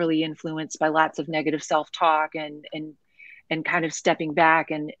and overly influenced by lots of negative self-talk, and kind of stepping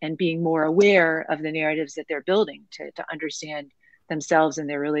back and being more aware of the narratives that they're building to understand themselves and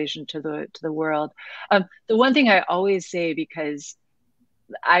their relation to the world. The one thing I always say, because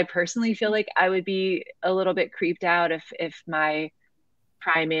I personally feel like I would be a little bit creeped out if my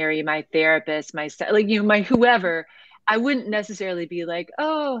primary, my therapist, my whoever, I wouldn't necessarily be like,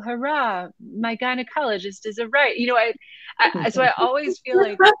 oh, hurrah, my gynecologist is a right. So I always feel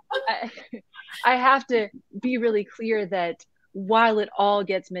like I have to be really clear that while it all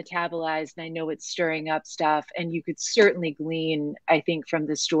gets metabolized, and I know it's stirring up stuff, and you could certainly glean, I think, from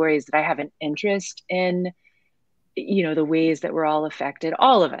the stories that I have an interest in, the ways that we're all affected.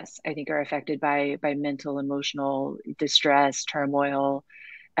 All of us, I think, are affected by mental, emotional distress, turmoil,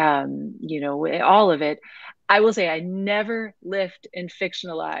 all of it. I will say I never lift and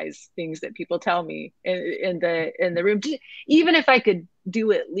fictionalize things that people tell me in the room. Even if I could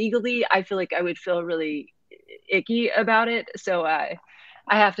do it legally, I feel like I would feel really icky about it. So I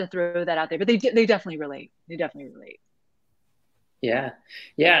have to throw that out there. But they definitely relate. They definitely relate. Yeah.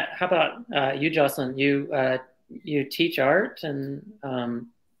 How about you, Jocelyn? You teach art and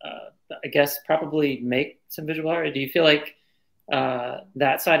I guess probably make some visual art. Do you feel like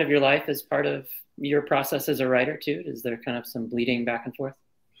that side of your life is part of your process as a writer too? Is there kind of some bleeding back and forth?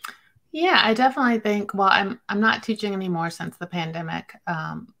 Yeah, I definitely think, well, I'm not teaching anymore since the pandemic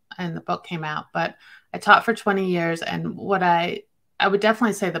and the book came out, but I taught for 20 years. And what I would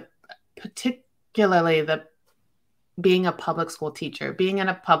definitely say, particularly being a public school teacher, being in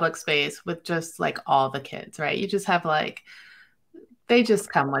a public space with just like all the kids, right? You just have they just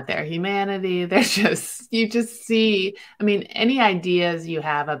come with their humanity. You just see, I mean, any ideas you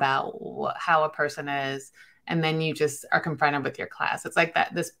have about how a person is, and then you just are confronted with your class. It's like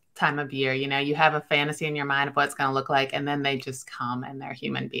that this time of year, you have a fantasy in your mind of what it's going to look like, and then they just come and they're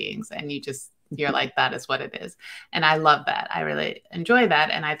human beings, and you're like, that is what it is. And I love that. I really enjoy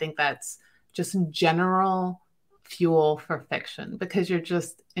that. And I think that's just general fuel for fiction, because you're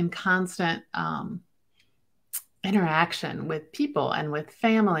just in constant interaction with people and with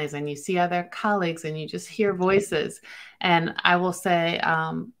families, and you see other colleagues and you just hear voices. And I will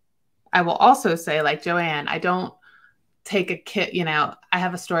also say, like Joanne, I don't take a kid, I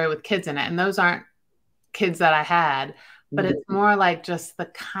have a story with kids in it, and those aren't kids that I had, but it's more like just the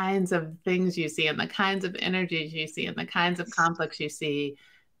kinds of things you see and the kinds of energies you see and the kinds of conflicts you see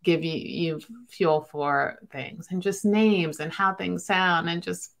give you fuel for things, and just names and how things sound, and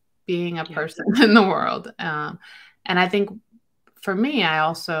just being a person in the world. And I think for me, I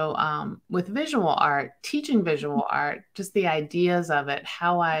also, with visual art, teaching visual art, just the ideas of it,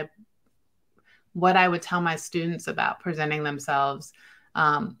 what I would tell my students about presenting themselves,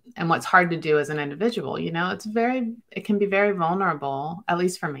 and what's hard to do as an individual. It can be very vulnerable, at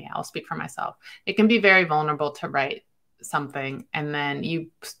least for me, I'll speak for myself. It can be very vulnerable to write something, and then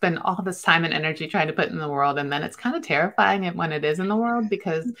you spend all this time and energy trying to put it in the world, and then it's kind of terrifying when it is in the world,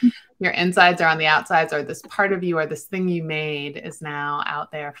 because your insides are on the outsides, or this part of you, or this thing you made is now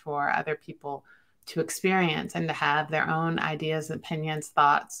out there for other people to experience and to have their own ideas, opinions,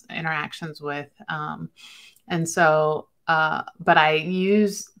 thoughts, interactions with. And so, but I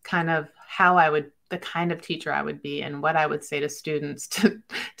use kind of the kind of teacher I would be, and what I would say to students to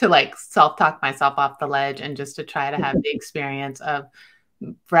like self-talk myself off the ledge, and just to try to have the experience of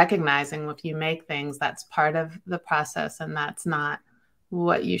recognizing, if you make things, that's part of the process, and that's not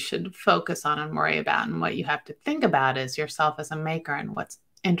what you should focus on and worry about. And what you have to think about is yourself as a maker, and what's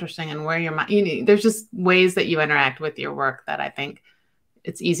interesting, and where your mind, there's just ways that you interact with your work that I think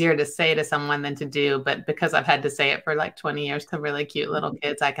it's easier to say to someone than to do. But because I've had to say it for like 20 years to really cute little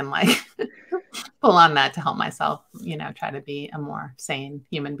kids, I can like pull on that to help myself, try to be a more sane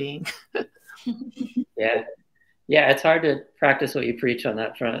human being. Yeah, it's hard to practice what you preach on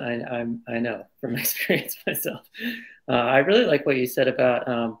that front. I know from experience myself. I really like what you said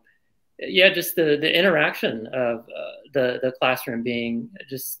about yeah, just the interaction of the classroom being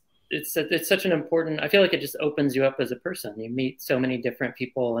just, it's such an important, I feel like it just opens you up as a person. You meet so many different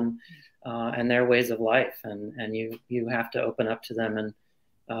people and their ways of life, and you have to open up to them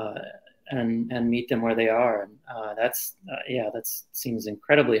and meet them where they are. And that seems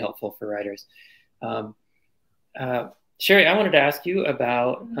incredibly helpful for writers. Sheri, I wanted to ask you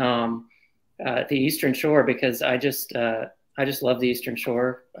about the Eastern Shore, because I just love the Eastern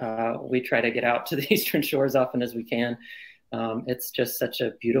Shore. We try to get out to the Eastern Shore as often as we can. It's just such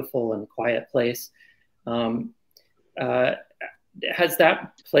a beautiful and quiet place. Has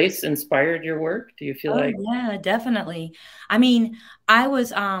that place inspired your work? Do you feel like? Yeah, definitely. I mean, I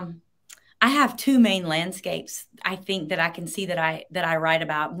have two main landscapes I think that I can see that I write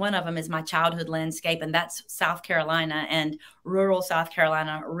about. One of them is my childhood landscape, and that's South Carolina and rural South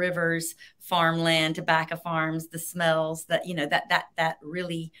Carolina, rivers, farmland, tobacco farms, the smells, that, you know, that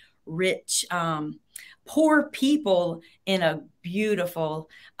really rich, poor people in a beautiful,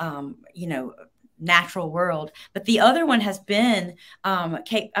 you know, natural world. But the other one has been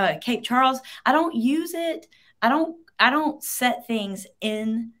Cape Charles. I don't use it. I don't set things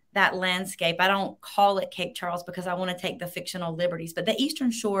in that landscape. I don't call it Cape Charles because I want to take the fictional liberties. But the Eastern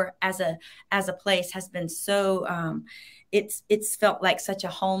Shore as a place has been so, it's felt like such a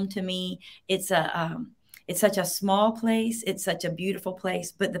home to me. It's such a small place. It's such a beautiful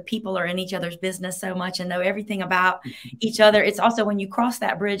place, but the people are in each other's business so much and know everything about each other. It's also, when you cross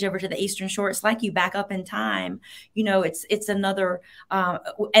that bridge over to the Eastern Shore, it's like you back up in time. You know, it's another,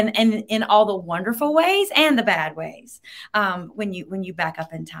 and in all the wonderful ways and the bad ways, when you back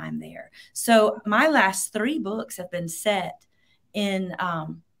up in time there. So my last 3 books have been set in,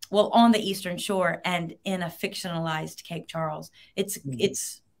 well, on the Eastern Shore and in a fictionalized Cape Charles.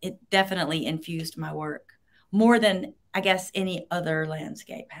 It definitely infused my work more than, I guess, any other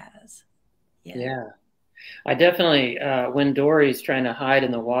landscape has. Yeah. I definitely, when Dory's trying to hide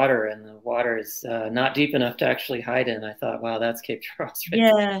in the water and the water is not deep enough to actually hide in, I thought, wow, that's Cape Charles.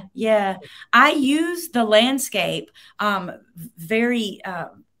 Right? Yeah. I use the landscape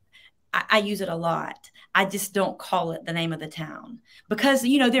I use it a lot. I just don't call it the name of the town because,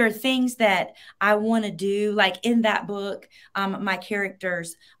 you know, there are things that I want to do. Like in that book, my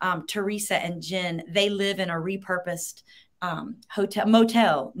characters, Teresa and Jen, they live in a repurposed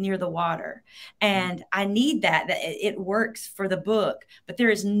motel near the water. And I need that it works for the book, but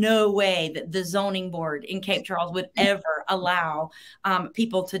there is no way that the zoning board in Cape Charles would ever allow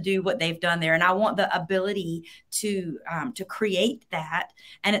people to do what they've done there. And I want the ability to create that.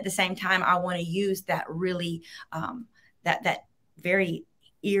 And at the same time, I want to use that really, that very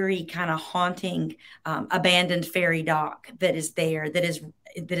eerie, kind of haunting, abandoned ferry dock that is there, that is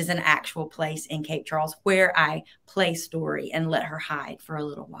an actual place in Cape Charles where I play Story and let her hide for a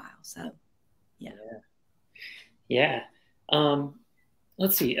little while. So, yeah.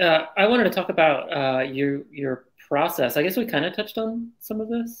 Let's see. I wanted to talk about your process. I guess we kind of touched on some of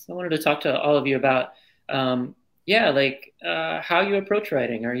this. I wanted to talk to all of you about, how you approach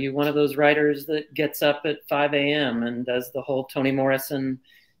writing. Are you one of those writers that gets up at 5 a.m. and does the whole Toni Morrison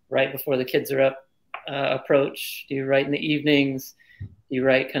right before the kids are up approach? Do you write in the evenings? You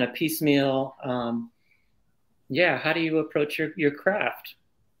write kind of piecemeal. How do you approach your craft?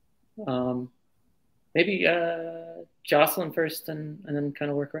 Maybe Jocelyn first and then kind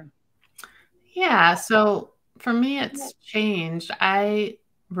of work around. Yeah, so for me, it's changed. I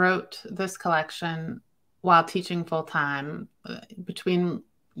wrote this collection while teaching full-time between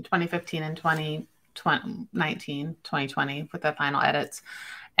 2015 and 2020 with the final edits.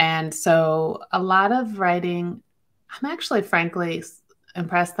 And so a lot of writing, I'm actually frankly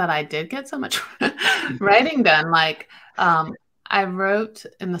impressed that I did get so much writing done. Like I wrote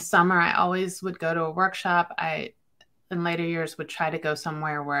in the summer, I always would go to a workshop. I, in later years, would try to go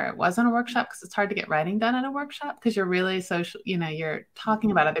somewhere where it wasn't a workshop because it's hard to get writing done at a workshop because you're really social, you know, you're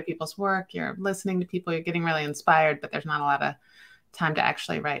talking about other people's work, you're listening to people, you're getting really inspired, but there's not a lot of time to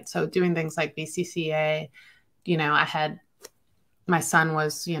actually write. So doing things like BCCA, you know, my son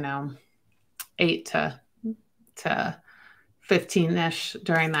was, you know, 8 to 15-ish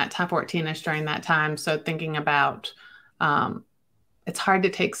during that time, 14-ish during that time. So thinking about, it's hard to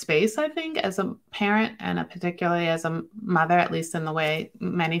take space, I think, as a parent and particularly as a mother, at least in the way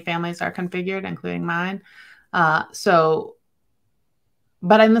many families are configured, including mine. But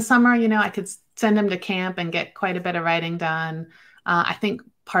in the summer, you know, I could send him to camp and get quite a bit of writing done. I think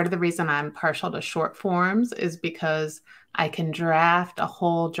part of the reason I'm partial to short forms is because I can draft a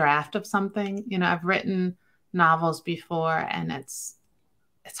whole draft of something. You know, I've written novels before and it's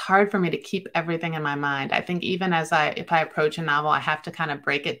it's hard for me to keep everything in my mind. I think even if I approach a novel, I have to kind of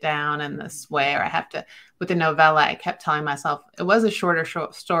break it down in this way, or I have to, with the novella, I kept telling myself it was a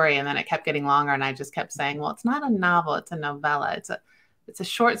short story, and then it kept getting longer. And I just kept saying, well, it's not a novel, it's a novella. It's a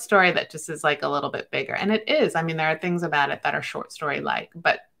short story that just is like a little bit bigger. And it is, I mean, there are things about it that are short story-like,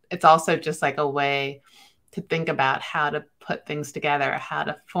 but it's also just like a way to think about how to put things together, how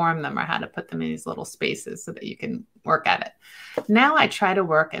to form them, or how to put them in these little spaces so that you can work at it. Now I try to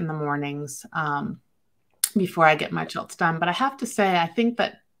work in the mornings before I get much else done. But I have to say, I think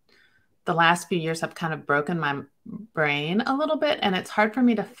that the last few years have kind of broken my brain a little bit, and it's hard for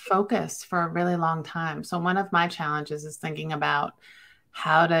me to focus for a really long time. So one of my challenges is thinking about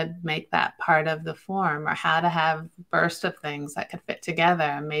how to make that part of the form, or how to have bursts of things that could fit together.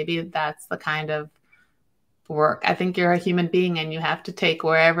 And maybe that's the kind of work. I think you're a human being, and you have to take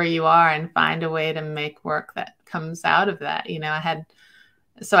wherever you are and find a way to make work that comes out of that. You know,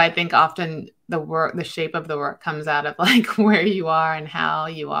 so I think often the shape of the work comes out of like where you are and how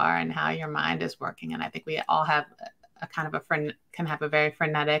your mind is working. And I think we all have a kind of can have a very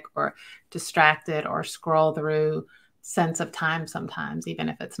frenetic or distracted or scroll through sense of time sometimes, even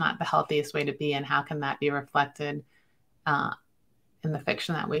if it's not the healthiest way to be. And how can that be reflected in the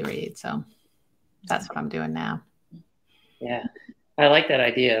fiction that we read? So that's what I'm doing now. Yeah, I like that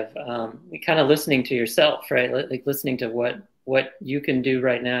idea of kind of listening to yourself, right? Like listening to what you can do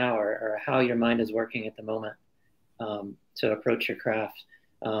right now, or how your mind is working at the moment to approach your craft.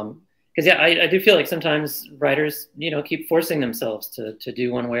 Because yeah, I do feel like sometimes writers, keep forcing themselves to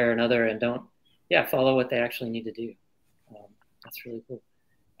do one way or another, and don't follow what they actually need to do. That's really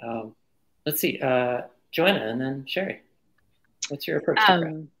cool. Let's see, Joanna, and then Sheri. What's your approach to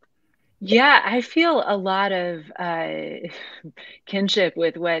craft? Yeah, I feel a lot of kinship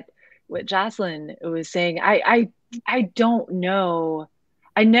with what Jocelyn was saying. I don't know.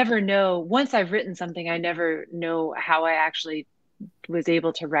 I never know. Once I've written something, I never know how I actually was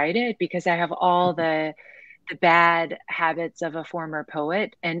able to write it, because I have all the bad habits of a former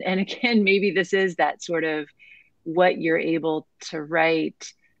poet. And again, maybe this is that sort of what you're able to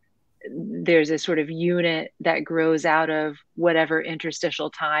write. There's a sort of unit that grows out of whatever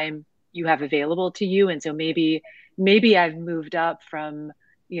interstitial time you have available to you. And so maybe I've moved up from,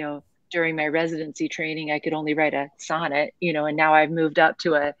 during my residency training, I could only write a sonnet, and now I've moved up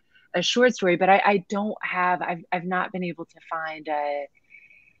to a short story. But I've not been able to find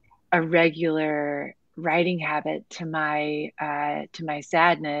a regular writing habit to my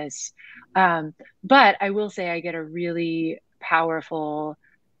sadness. But I will say I get a really powerful,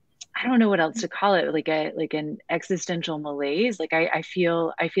 I don't know what else to call it, like an existential malaise. Like I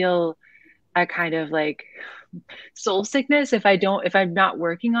feel a kind of like soul sickness if I'm not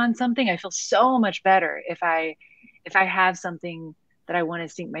working on something. I feel so much better if I have something that I want to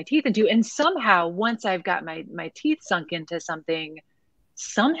sink my teeth into. And somehow, once I've got my teeth sunk into something,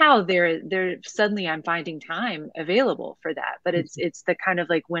 somehow there suddenly I'm finding time available for that. But it's the kind of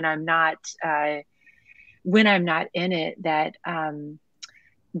like when I'm not in it that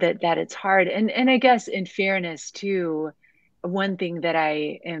that it's hard. And I guess in fairness too, one thing that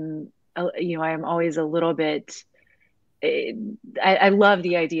I am, I'm always a little bit, I love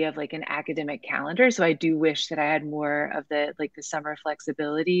the idea of like an academic calendar. So I do wish that I had more of the summer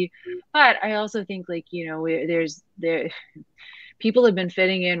flexibility. But I also think people have been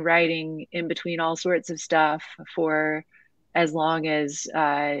fitting in writing in between all sorts of stuff for as long as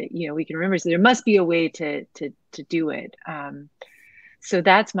we can remember. So there must be a way to do it. So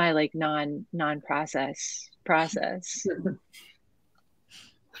that's my like non-process process.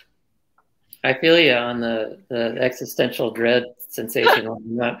 I feel you on the existential dread sensation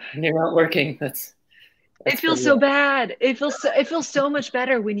when you're not working. That's it feels so bad. It feels so much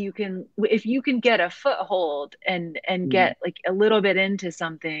better when if you can get a foothold and get like a little bit into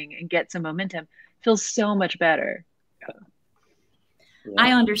something and get some momentum. It feels so much better. Yeah.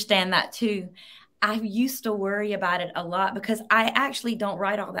 I understand that too. I used to worry about it a lot because I actually don't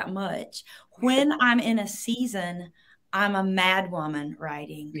write all that much. When I'm in a season, I'm a mad woman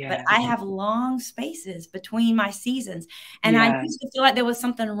writing, but I have long spaces between my seasons. And I used to feel like there was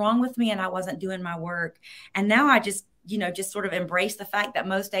something wrong with me and I wasn't doing my work. And now I just sort of embrace the fact that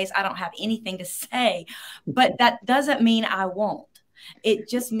most days I don't have anything to say, but that doesn't mean I won't. It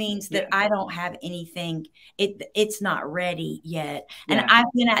just means that I don't have anything. It's not ready yet. And I've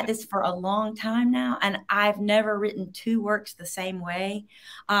been at this for a long time now, and I've never written two works the same way.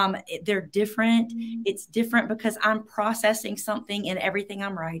 They're different. It's different because I'm processing something in everything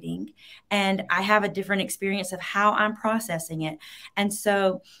I'm writing, and I have a different experience of how I'm processing it. And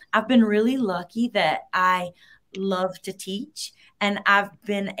so I've been really lucky that I love to teach, and I've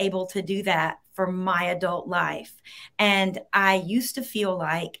been able to do that for my adult life. And I used to feel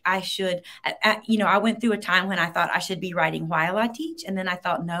like I should, I went through a time when I thought I should be writing while I teach. And then I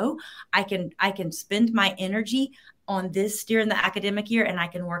thought, no, I can spend my energy on this during the academic year, and I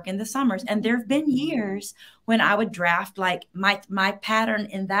can work in the summers. And there have been years when I would draft, like my pattern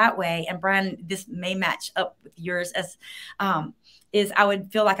in that way. And Brian, this may match up with yours, as is I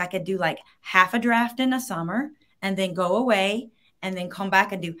would feel like I could do like half a draft in a summer and then go away, and then come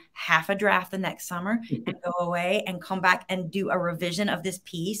back and do half a draft the next summer and go away and come back and do a revision of this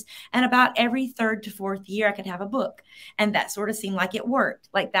piece. And about every third to fourth year, I could have a book. And that sort of seemed like it worked.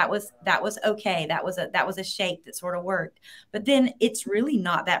 Like that was okay. That was a shape that sort of worked. But then it's really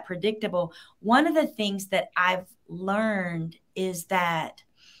not that predictable. One of the things that I've learned is that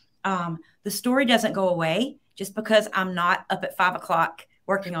the story doesn't go away just because I'm not up at 5 o'clock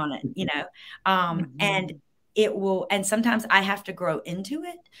working on it, and it will, and sometimes I have to grow into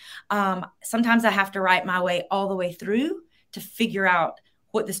it. Sometimes I have to write my way all the way through to figure out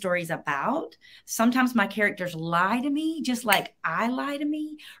what the story is about. Sometimes my characters lie to me, just like I lie to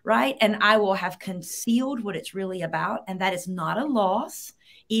me, right? And I will have concealed what it's really about. And that is not a loss.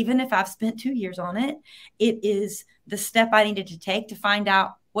 Even if I've spent 2 years on it, it is the step I needed to take to find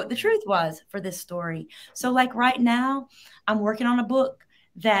out what the truth was for this story. So like right now, I'm working on a book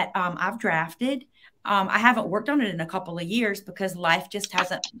that I've drafted. I haven't worked on it in a couple of years because life just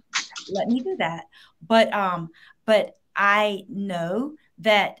hasn't let me do that. But I know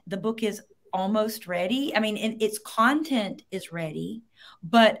that the book is almost ready. I mean, its content is ready,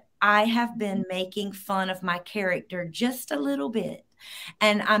 but I have been making fun of my character just a little bit.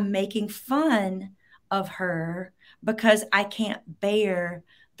 And I'm making fun of her because I can't bear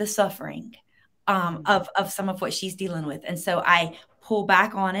the suffering of some of what she's dealing with. And so I pull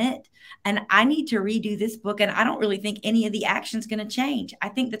back on it, and I need to redo this book. And I don't really think any of the action's going to change. I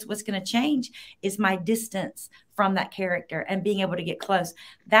think that's what's going to change is my distance from that character and being able to get close.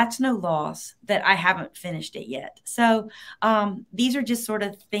 That's no loss that I haven't finished it yet. So these are just sort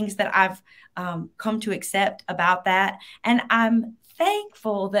of things that I've come to accept about that. And I'm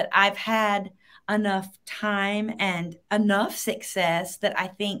thankful that I've had enough time and enough success that I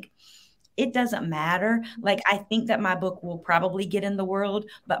think it doesn't matter. Like, I think that my book will probably get in the world,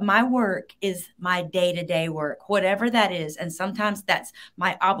 but my work is my day-to-day work, whatever that is. And sometimes that's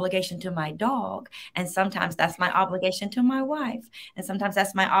my obligation to my dog. And sometimes that's my obligation to my wife. And sometimes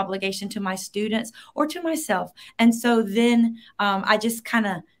that's my obligation to my students or to myself. And so then I just kind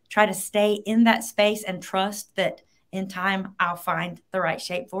of try to stay in that space and trust that in time I'll find the right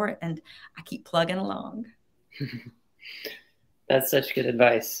shape for it. And I keep plugging along. That's such good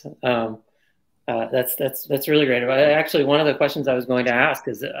advice. That's really great. Actually, one of the questions I was going to ask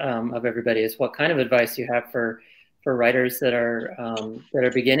is of everybody is what kind of advice you have for writers that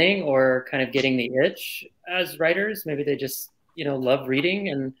are beginning or kind of getting the itch as writers. Maybe they just love reading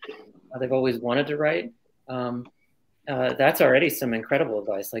and they've always wanted to write. That's already some incredible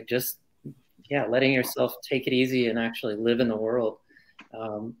advice. Like just letting yourself take it easy and actually live in the world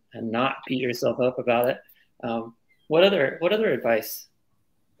and not beat yourself up about it. What other advice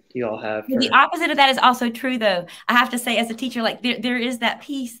do you all have? The opposite of that is also true, though. I have to say, as a teacher, like there is that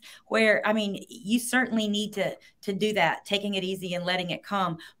piece where, I mean, you certainly need to do that, taking it easy and letting it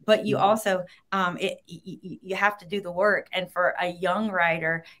come. But you also, you have to do the work. And for a young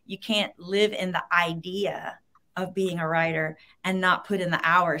writer, you can't live in the idea of being a writer and not put in the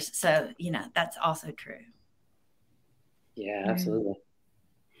hours. So, that's also true. Yeah, absolutely.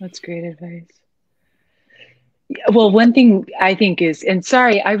 That's great advice. Well, one thing I think is, and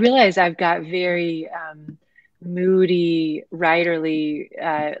sorry, I realize I've got very moody, writerly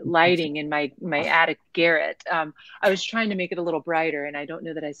lighting in my attic garret. I was trying to make it a little brighter, and I don't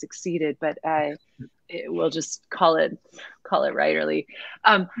know that I succeeded, but we'll just call it writerly.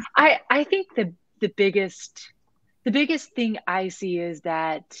 I think the biggest thing I see is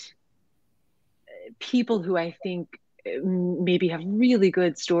that people who I think maybe have really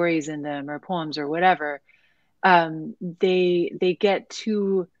good stories in them or poems or whatever, they get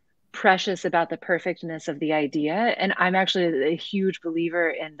too precious about the perfectness of the idea. And I'm actually a huge believer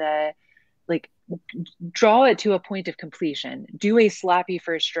in draw it to a point of completion, do a sloppy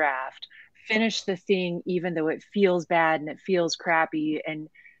first draft, finish the thing, even though it feels bad and it feels crappy. And,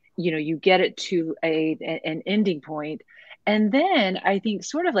 you get it to an ending point. And then I think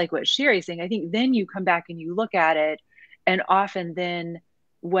sort of like what Sheri's saying, I think then you come back and you look at it, and often then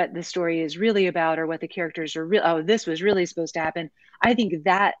what the story is really about or what the characters are real. Oh, this was really supposed to happen. I think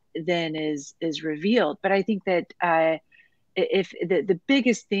that then is revealed. But I think that if the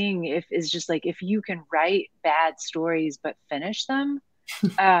biggest thing is just like, if you can write bad stories but finish them,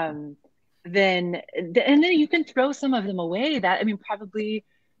 then you can throw some of them away. That, I mean, probably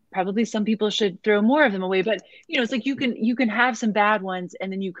some people should throw more of them away, but it's like you can have some bad ones,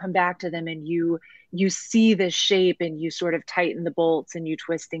 and then you come back to them and you see the shape, and you sort of tighten the bolts and you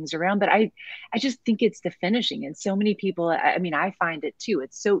twist things around. But I just think it's the finishing. And so many people, I mean, I find it too,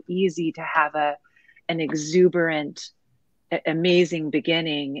 it's so easy to have an exuberant, amazing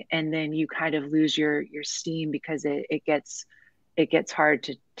beginning, and then you kind of lose your steam because it gets hard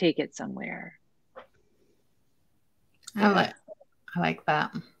to take it somewhere. I like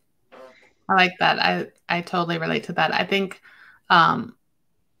that. I like that. I totally relate to that. I think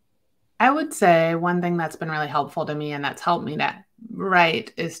I would say one thing that's been really helpful to me, and that's helped me to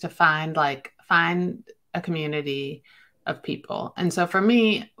write, is to find a community of people. And so for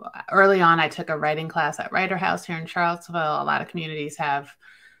me, early on, I took a writing class at Writer House here in Charlottesville. A lot of communities have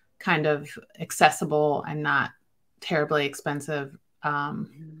kind of accessible and not terribly expensive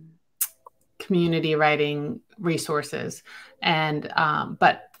community writing resources. And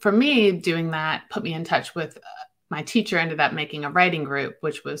but for me, doing that put me in touch with my teacher. Ended up making a writing group,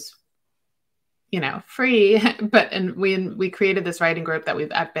 which was free, and we created this writing group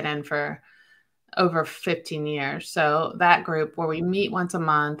that I've been in for over 15 years. So that group, where we meet once a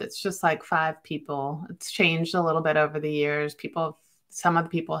month, it's just like 5 people. It's changed a little bit over the years. Some of the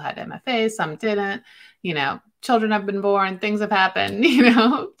people had MFAs, some didn't. Children have been born, things have happened.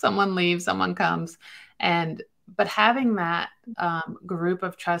 Someone leaves, someone comes, but having that group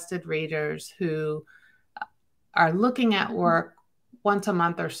of trusted readers who are looking at work once a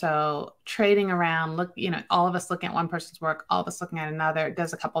month or so, trading around, all of us looking at one person's work, all of us looking at another, it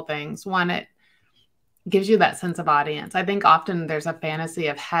does a couple things. One, it gives you that sense of audience. I think often there's a fantasy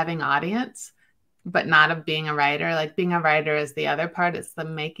of having audience, but not of being a writer. Like, being a writer is the other part, it's the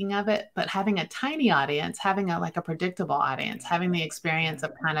making of it. But having a tiny audience, having a predictable audience, having the experience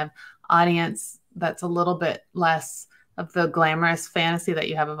of kind of audience that's a little bit less of the glamorous fantasy that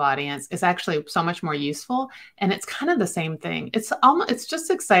you have of audience, is actually so much more useful. And it's kind of the same thing. It's just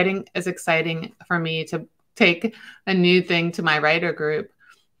exciting for me to take a new thing to my writer group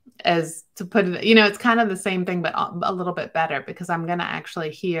as to put it, it's kind of the same thing, but a little bit better, because I'm going to actually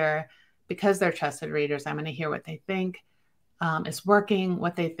hear, because they're trusted readers, I'm going to hear what they think is working,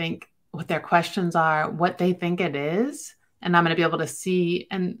 what they think, what their questions are, what they think it is. And I'm going to be able to see.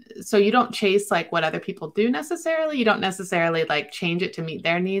 And so you don't chase what other people do necessarily. You don't necessarily change it to meet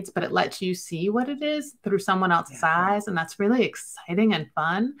their needs, but it lets you see what it is through someone else's eyes. And that's really exciting and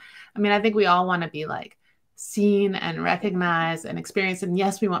fun. I mean, I think we all want to be seen and recognized and experienced. And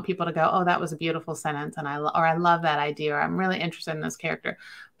yes, we want people to go, oh, that was a beautiful sentence. And I love that idea, or I'm really interested in this character.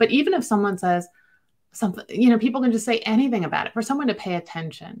 But even if someone says something, people can just say anything about it. For someone to pay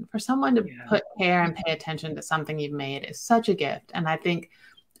attention, for someone to put care and pay attention to something you've made is such a gift. And I think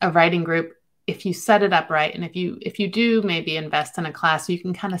a writing group, if you set it up right, and if you do maybe invest in a class, you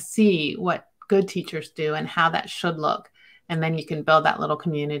can kind of see what good teachers do and how that should look. And then you can build that little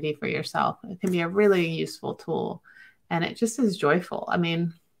community for yourself. It can be a really useful tool. And it just is joyful. I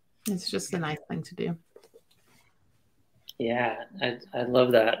mean, it's just a nice thing to do. Yeah, I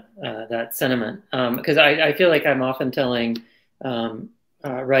love that sentiment, because I feel like I'm often telling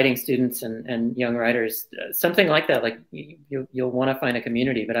writing students and young writers something like that, like you'll want to find a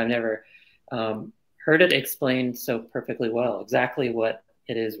community, but I've never heard it explained so perfectly well, exactly what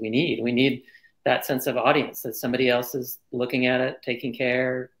it is we need. We need that sense of audience, that somebody else is looking at it, taking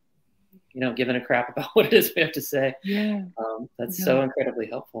care, giving a crap about what it is we have to say. Yeah. That's so incredibly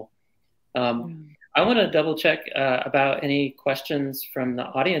helpful. I want to double check about any questions from the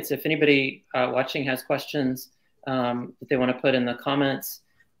audience. If anybody watching has questions that they want to put in the comments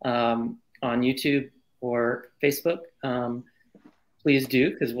on YouTube or Facebook, please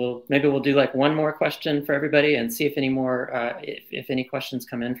do, because maybe we'll do one more question for everybody and see if any more, if any questions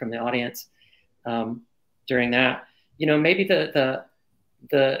come in from the audience during that. Maybe the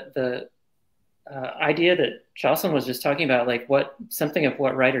idea that Jocelyn was just talking about, something of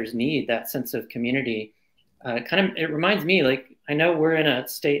what writers need, that sense of community, it reminds me, I know we're in a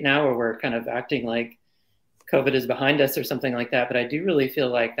state now where we're kind of acting like COVID is behind us or something like that, but I do really feel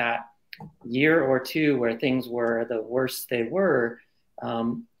like that year or two where things were the worst they were,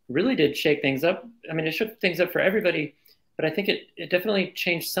 really did shake things up. I mean, it shook things up for everybody, but I think it definitely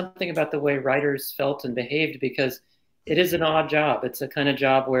changed something about the way writers felt and behaved, because it is an odd job. It's a kind of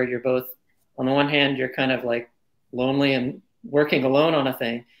job where you're both, on the one hand, you're kind of lonely and working alone on a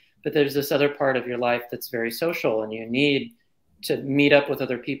thing, but there's this other part of your life that's very social, and you need meet up with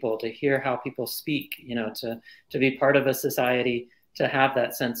other people, to hear how people speak, you know, to be part of a society, to have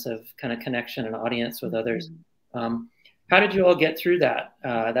that sense of kind of connection and audience with others. How did you all get through that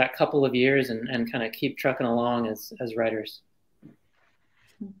that couple of years and kind of keep trucking along as writers?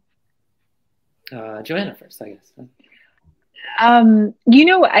 Joanna first, I guess. You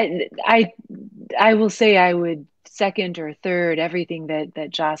know, I will say I would second or third everything that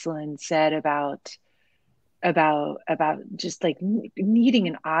Jocelyn said about just like needing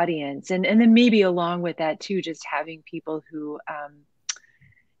an audience, and then maybe along with that too, just having people who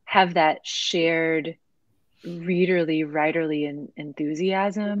have that shared readerly, writerly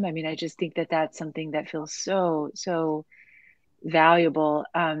enthusiasm. I mean, I just think that that's something that feels so valuable.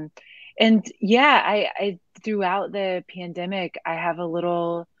 And yeah, I throughout the pandemic, I have a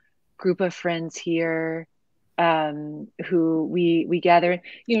little group of friends here who we gather.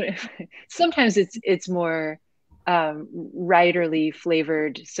 You know, sometimes it's more writerly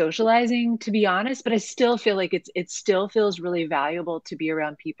flavored socializing, to be honest, but I still feel like it still feels really valuable to be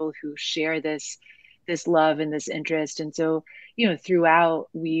around people who share this love and this interest. And so, you know, throughout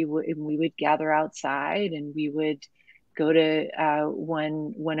we would gather outside, and we would go to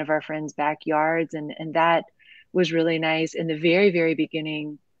one of our friends' backyards, and that was really nice. In the very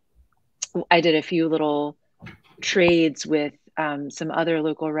beginning, I did a few little trades with some other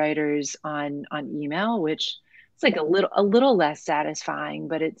local writers on email, which it's like a little less satisfying,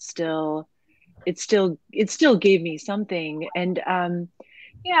 but it still gave me something. And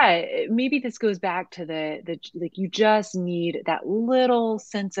yeah, maybe this goes back to the like, you just need that little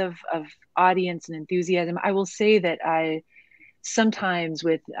sense of audience and enthusiasm. I will say that I sometimes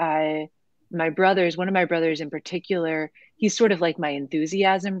with my brothers, one of my brothers in particular, he's sort of like my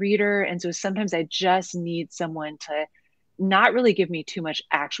enthusiasm reader. And so sometimes I just need someone to not really give me too much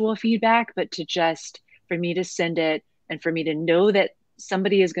actual feedback, but to just, for me to send it and for me to know that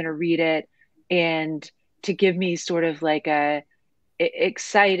somebody is going to read it, and to give me sort of like a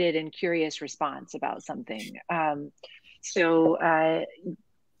excited and curious response about something. So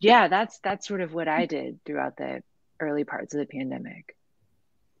yeah, that's sort of what I did throughout the early parts of the pandemic.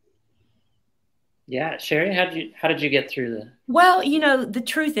 Yeah, Sheri, how did you get through the? Well, you know, the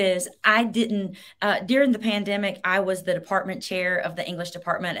truth is, I didn't, during the pandemic, I was the department chair of the English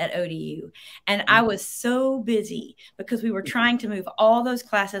department at ODU. And I was so busy because we were trying to move all those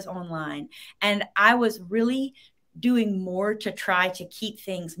classes online. And I was really doing more to try to keep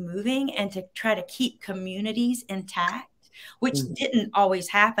things moving and to try to keep communities intact, which didn't always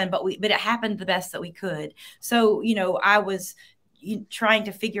happen, but it happened the best that we could. So, you know, I was trying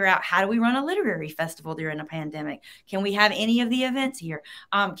to figure out, how do we run a literary festival during a pandemic? Can we have any of the events here?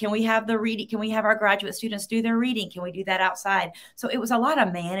 Can we have the reading? Can we have our graduate students do their reading? Can we do that outside? So it was a lot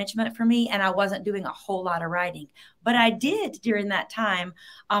of management for me, and I wasn't doing a whole lot of writing. But I did during that time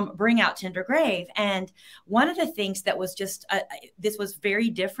bring out Tender Grave. And one of the things that was just, this was very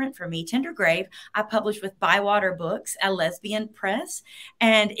different for me. Tender Grave, I published with Bywater Books, a lesbian press.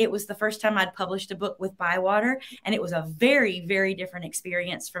 And it was the first time I'd published a book with Bywater. And it was a very different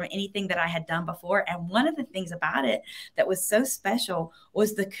experience from anything that I had done before. And one of the things about it that was so special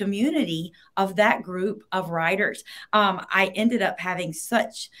was the community of that group of writers. I ended up having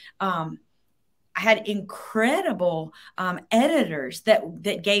such... I had incredible editors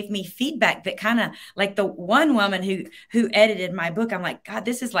that gave me feedback, that kind of, like the one woman who edited my book. I'm like, God,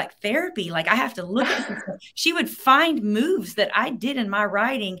 this is like therapy. Like, I have to look at this. She would find moves that I did in my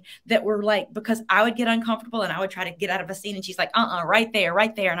writing that were like, because I would get uncomfortable and I would try to get out of a scene, and she's like, right there.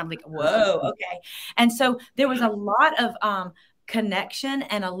 And I'm like, whoa, okay. And so there was a lot of connection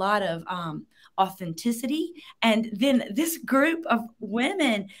and a lot of authenticity. And then this group of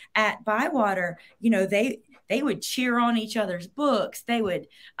women at Bywater, you know, they would cheer on each other's books. They would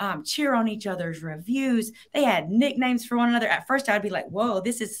cheer on each other's reviews. They had nicknames for one another. At first, I'd be like, whoa,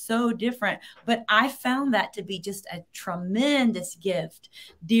 this is so different. But I found that to be just a tremendous gift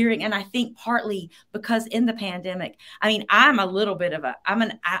during, and I think partly because in the pandemic, I mean, I'm a little bit of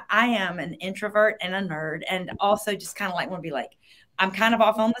I am an introvert and a nerd, and also just kind of like want to be like, I'm kind of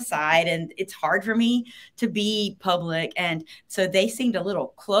off on the side, and it's hard for me to be public. And so they seemed a little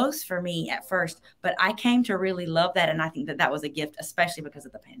close for me at first, but I came to really love that. And I think that was a gift, especially because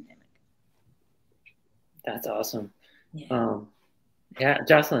of the pandemic. That's awesome. Yeah,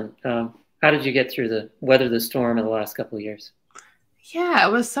 Jocelyn, how did you get through weather the storm in the last couple of years? Yeah,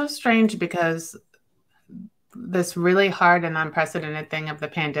 it was so strange because this really hard and unprecedented thing of the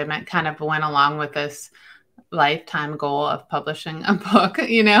pandemic kind of went along with this lifetime goal of publishing a book,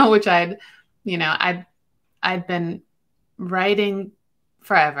 you know, which I'd been writing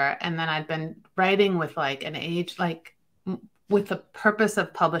forever. And then I'd been writing with like an age, like with the purpose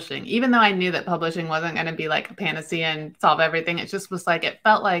of publishing, even though I knew that publishing wasn't going to be like a panacea and solve everything. It just was like, it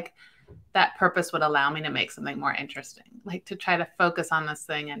felt like that purpose would allow me to make something more interesting, like to try to focus on this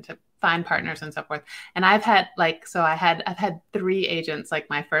thing and to find partners and so forth. And I've had I've had 3 agents. Like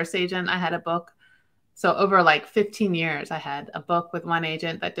my first agent, I had a book. So over like 15 years, I had a book with one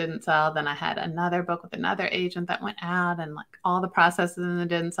agent that didn't sell. Then I had another book with another agent that went out, and like all the processes and it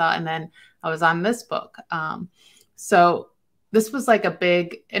didn't sell. And then I was on this book. So this was like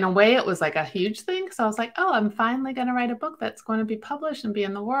in a way, it was like a huge thing. So I was like, oh, I'm finally going to write a book that's going to be published and be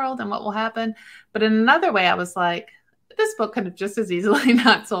in the world, and what will happen. But in another way, I was like, this book could have just as easily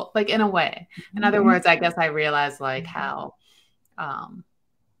not sold, like in a way. In other words, I guess I realized like how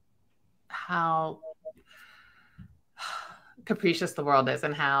capricious the world is,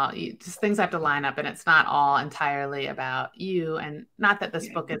 and how just things have to line up, and it's not all entirely about you. And not that this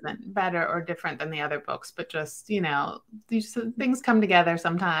book isn't better or different than the other books, but just, these things come together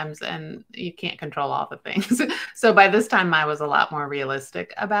sometimes and you can't control all the things. So by this time I was a lot more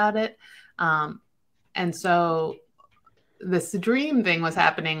realistic about it. And so this dream thing was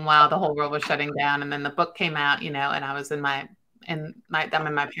happening while the whole world was shutting down. And then the book came out, and I was I'm in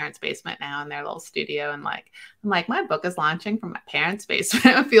my parents' basement now in their little studio. And I'm like, my book is launching from my parents' basement.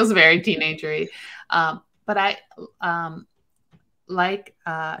 It feels very teenagery. But I, like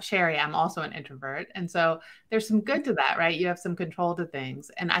Sheri, I'm also an introvert. And so there's some good to that, right? You have some control to things.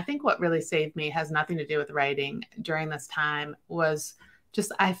 And I think what really saved me has nothing to do with writing during this time, was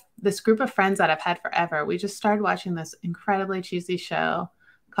just this group of friends that I've had forever. We just started watching this incredibly cheesy show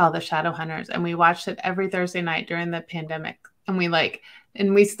called The Shadowhunters. And we watched it every Thursday night during the pandemic. And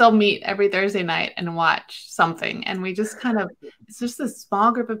we still meet every Thursday night and watch something. And we just it's just this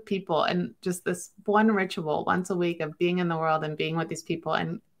small group of people, and just this one ritual once a week of being in the world and being with these people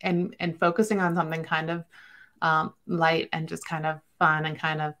and focusing on something kind of light and just kind of fun and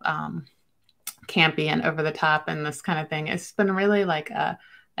kind of campy and over the top and this kind of thing. It's been really like a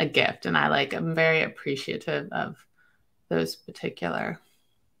gift. And I'm very appreciative of those particular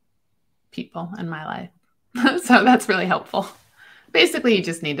people in my life. So that's really helpful. Basically, you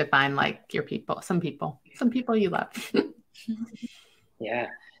just need to find like your people, some people you love. Yeah.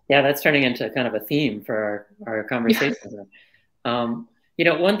 That's turning into kind of a theme for our conversation.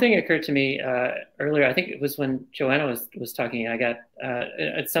 Yeah. One thing occurred to me earlier. I think it was when Joanna was talking. I got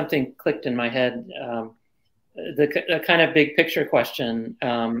something clicked in my head. The kind of big picture question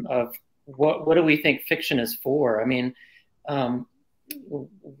of what do we think fiction is for? I mean,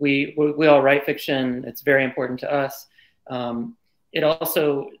 we all write fiction. It's very important to us. It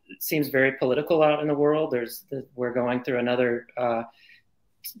also seems very political out in the world. We're going through another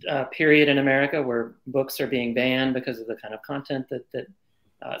period in America where books are being banned because of the kind of content that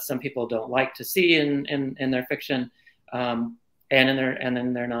some people don't like to see in their fiction and in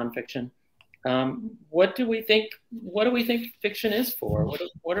their nonfiction. What do we think fiction is for?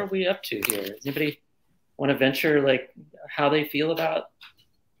 What are we up to here? Does anybody want to venture like how they feel about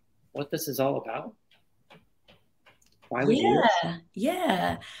what this is all about? Why we do it?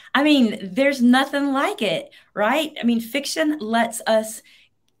 Yeah. I mean, there's nothing like it, right? I mean, fiction lets us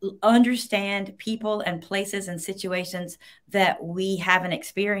understand people and places and situations that we haven't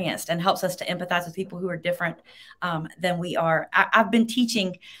experienced, and helps us to empathize with people who are different than we are. I've been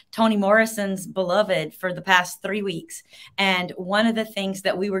teaching Toni Morrison's Beloved for the past 3 weeks. And one of the things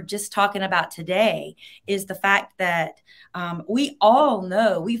that we were just talking about today is the fact that we all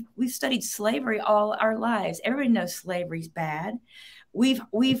know, we've studied slavery all our lives. Everybody knows slavery's bad.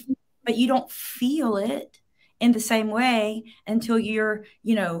 But you don't feel it in the same way until you're,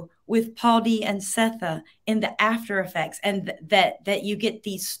 with Paul D and Setha in the after effects, and that you get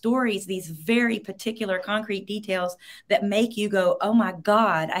these stories, these very particular concrete details that make you go, oh my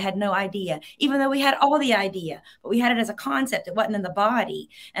God, I had no idea. Even though we had all the idea, but we had it as a concept. It wasn't in the body.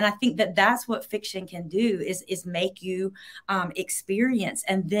 And I think that that's what fiction can do, is make you experience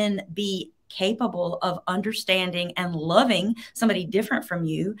and then be capable of understanding and loving somebody different from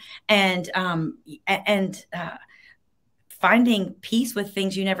you, and finding peace with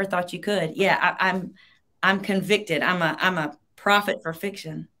things you never thought you could. Yeah, I'm convicted. I'm a prophet for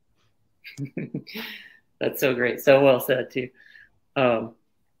fiction. That's so great. So well said too. Yeah.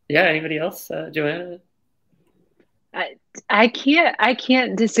 Anybody else, Joanna? I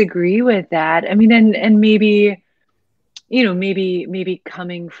can't disagree with that. I mean, and maybe, maybe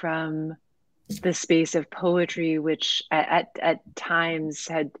coming from the space of poetry, which at times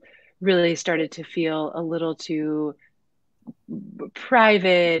had really started to feel a little too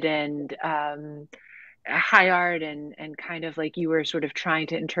private and high art, and kind of like you were sort of trying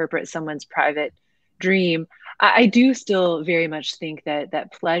to interpret someone's private dream. I do still very much think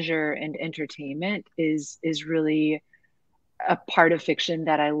that pleasure and entertainment is really a part of fiction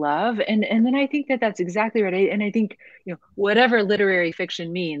that I love. And then I think that that's exactly right. And I think, whatever literary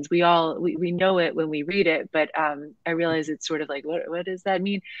fiction means, we know it when we read it, but I realize it's sort of like, what does that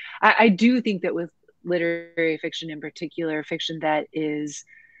mean? I do think that with literary fiction in particular, fiction that is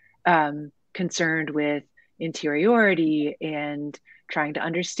concerned with interiority and trying to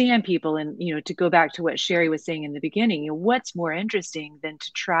understand people, and to go back to what Sheri was saying in the beginning, what's more interesting than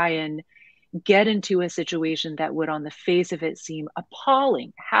to try and get into a situation that would on the face of it seem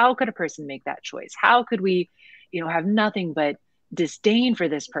appalling? How could a person make that choice? How could we have nothing but disdain for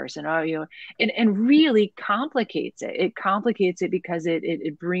this person? And really complicates it because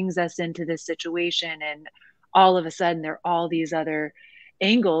it brings us into this situation, and all of a sudden there are all these other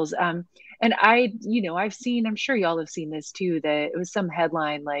angles. And I've seen, I'm sure y'all have seen this too, that it was some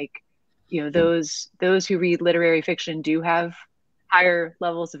headline like, those who read literary fiction do have higher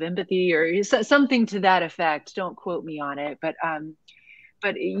levels of empathy, or something to that effect. Don't quote me on it, but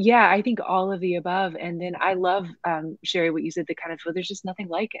yeah, I think all of the above. And then I love, Sheri, what you said, the kind of, well, there's just nothing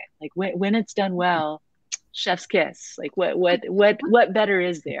like it. Like when it's done well, chef's kiss. Like what better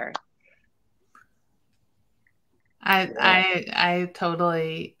is there? I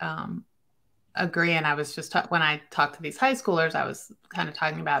totally agree. And I was just when I talked to these high schoolers, I was kind of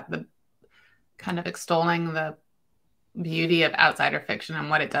talking about the kind of extolling the beauty of outsider fiction and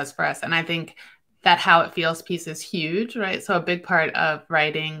what it does for us. And I think that how it feels piece is huge, right? So a big part of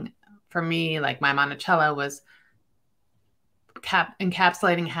writing for me, like my Monticello, was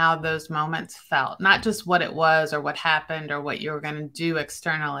encapsulating how those moments felt, not just what it was or what happened or what you were going to do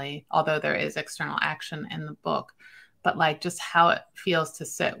externally, although there is external action in the book, but like just how it feels to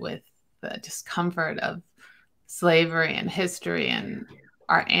sit with the discomfort of slavery and history and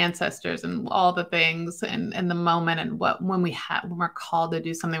our ancestors and all the things and the moment, and when we're called to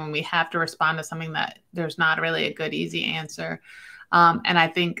do something, when we have to respond to something that there's not really a good, easy answer. And I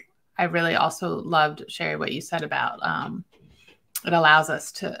think I really also loved, Sheri, what you said about it allows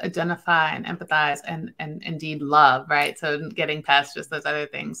us to identify and empathize and indeed love, right? So getting past just those other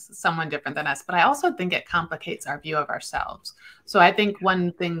things, someone different than us. But I also think it complicates our view of ourselves. So I think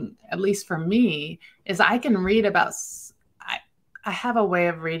one thing, at least for me, is I can read about, I have a way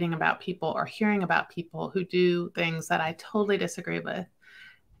of reading about people or hearing about people who do things that I totally disagree with,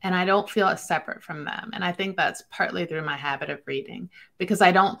 and I don't feel as separate from them. And I think that's partly through my habit of reading, because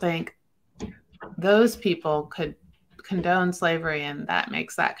I don't think those people could condone slavery and that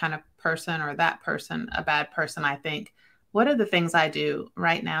makes that kind of person or that person a bad person. I think, what are the things I do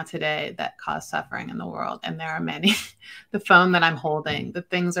right now today that cause suffering in the world? And there are many. The phone that I'm holding, the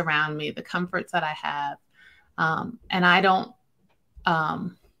things around me, the comforts that I have. And I don't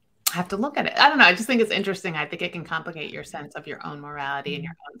have to look at it. I don't know. I just think it's interesting. I think it can complicate your sense of your own morality and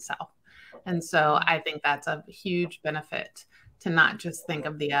your own self. And so I think that's a huge benefit, to not just think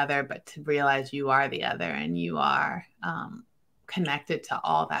of the other, but to realize you are the other and you are connected to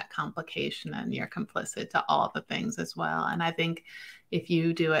all that complication and you're complicit to all the things as well. And I think if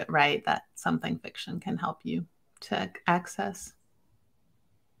you do it right, that's something fiction can help you to access.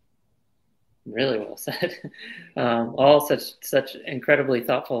 Really well said. All such incredibly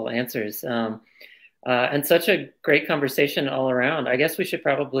thoughtful answers, and such a great conversation all around. I guess we should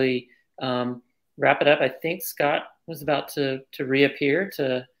probably wrap it up. I think Scott was about to reappear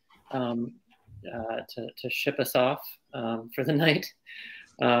to ship us off for the night.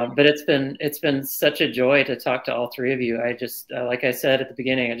 But it's been such a joy to talk to all three of you. I just, like I said at the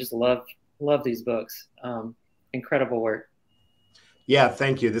beginning, I just love these books. Incredible work. Yeah,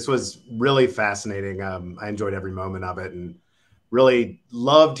 thank you. This was really fascinating. I enjoyed every moment of it and really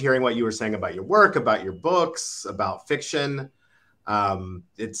loved hearing what you were saying about your work, about your books, about fiction.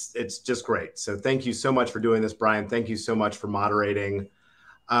 It's just great. So thank you so much for doing this, Brian. Thank you so much for moderating.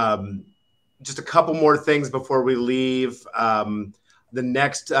 Just a couple more things before we leave. The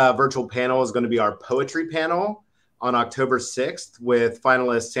next virtual panel is going to be our poetry panel on October 6th with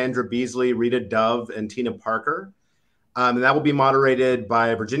finalists Sandra Beasley, Rita Dove, and Tina Parker. And that will be moderated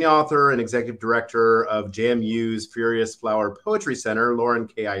by Virginia author and executive director of JMU's Furious Flower Poetry Center, Lauren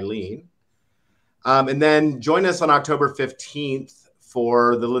K. Eileen. And then join us on October 15th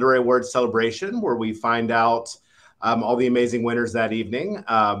for the Literary Awards celebration, where we find out all the amazing winners that evening.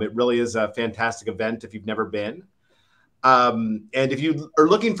 It really is a fantastic event if you've never been. And if you are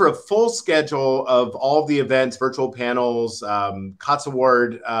looking for a full schedule of all of the events, virtual panels, COTS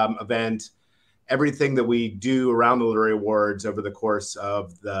Award event, everything that we do around the Literary Awards over the course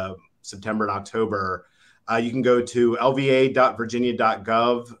of the September and October, you can go to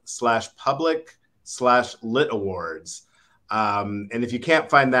lva.virginia.gov/public/. library.org/lit awards. And if you can't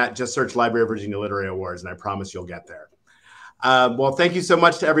find that, just search Library of Virginia Literary Awards, and I promise you'll get there. Well, thank you so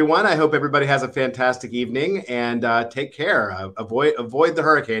much to everyone. I hope everybody has a fantastic evening, and take care. Avoid the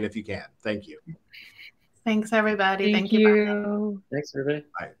hurricane if you can. Thank you. Thanks, everybody. Thank you. Thanks, everybody.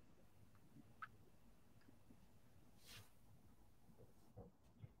 Bye.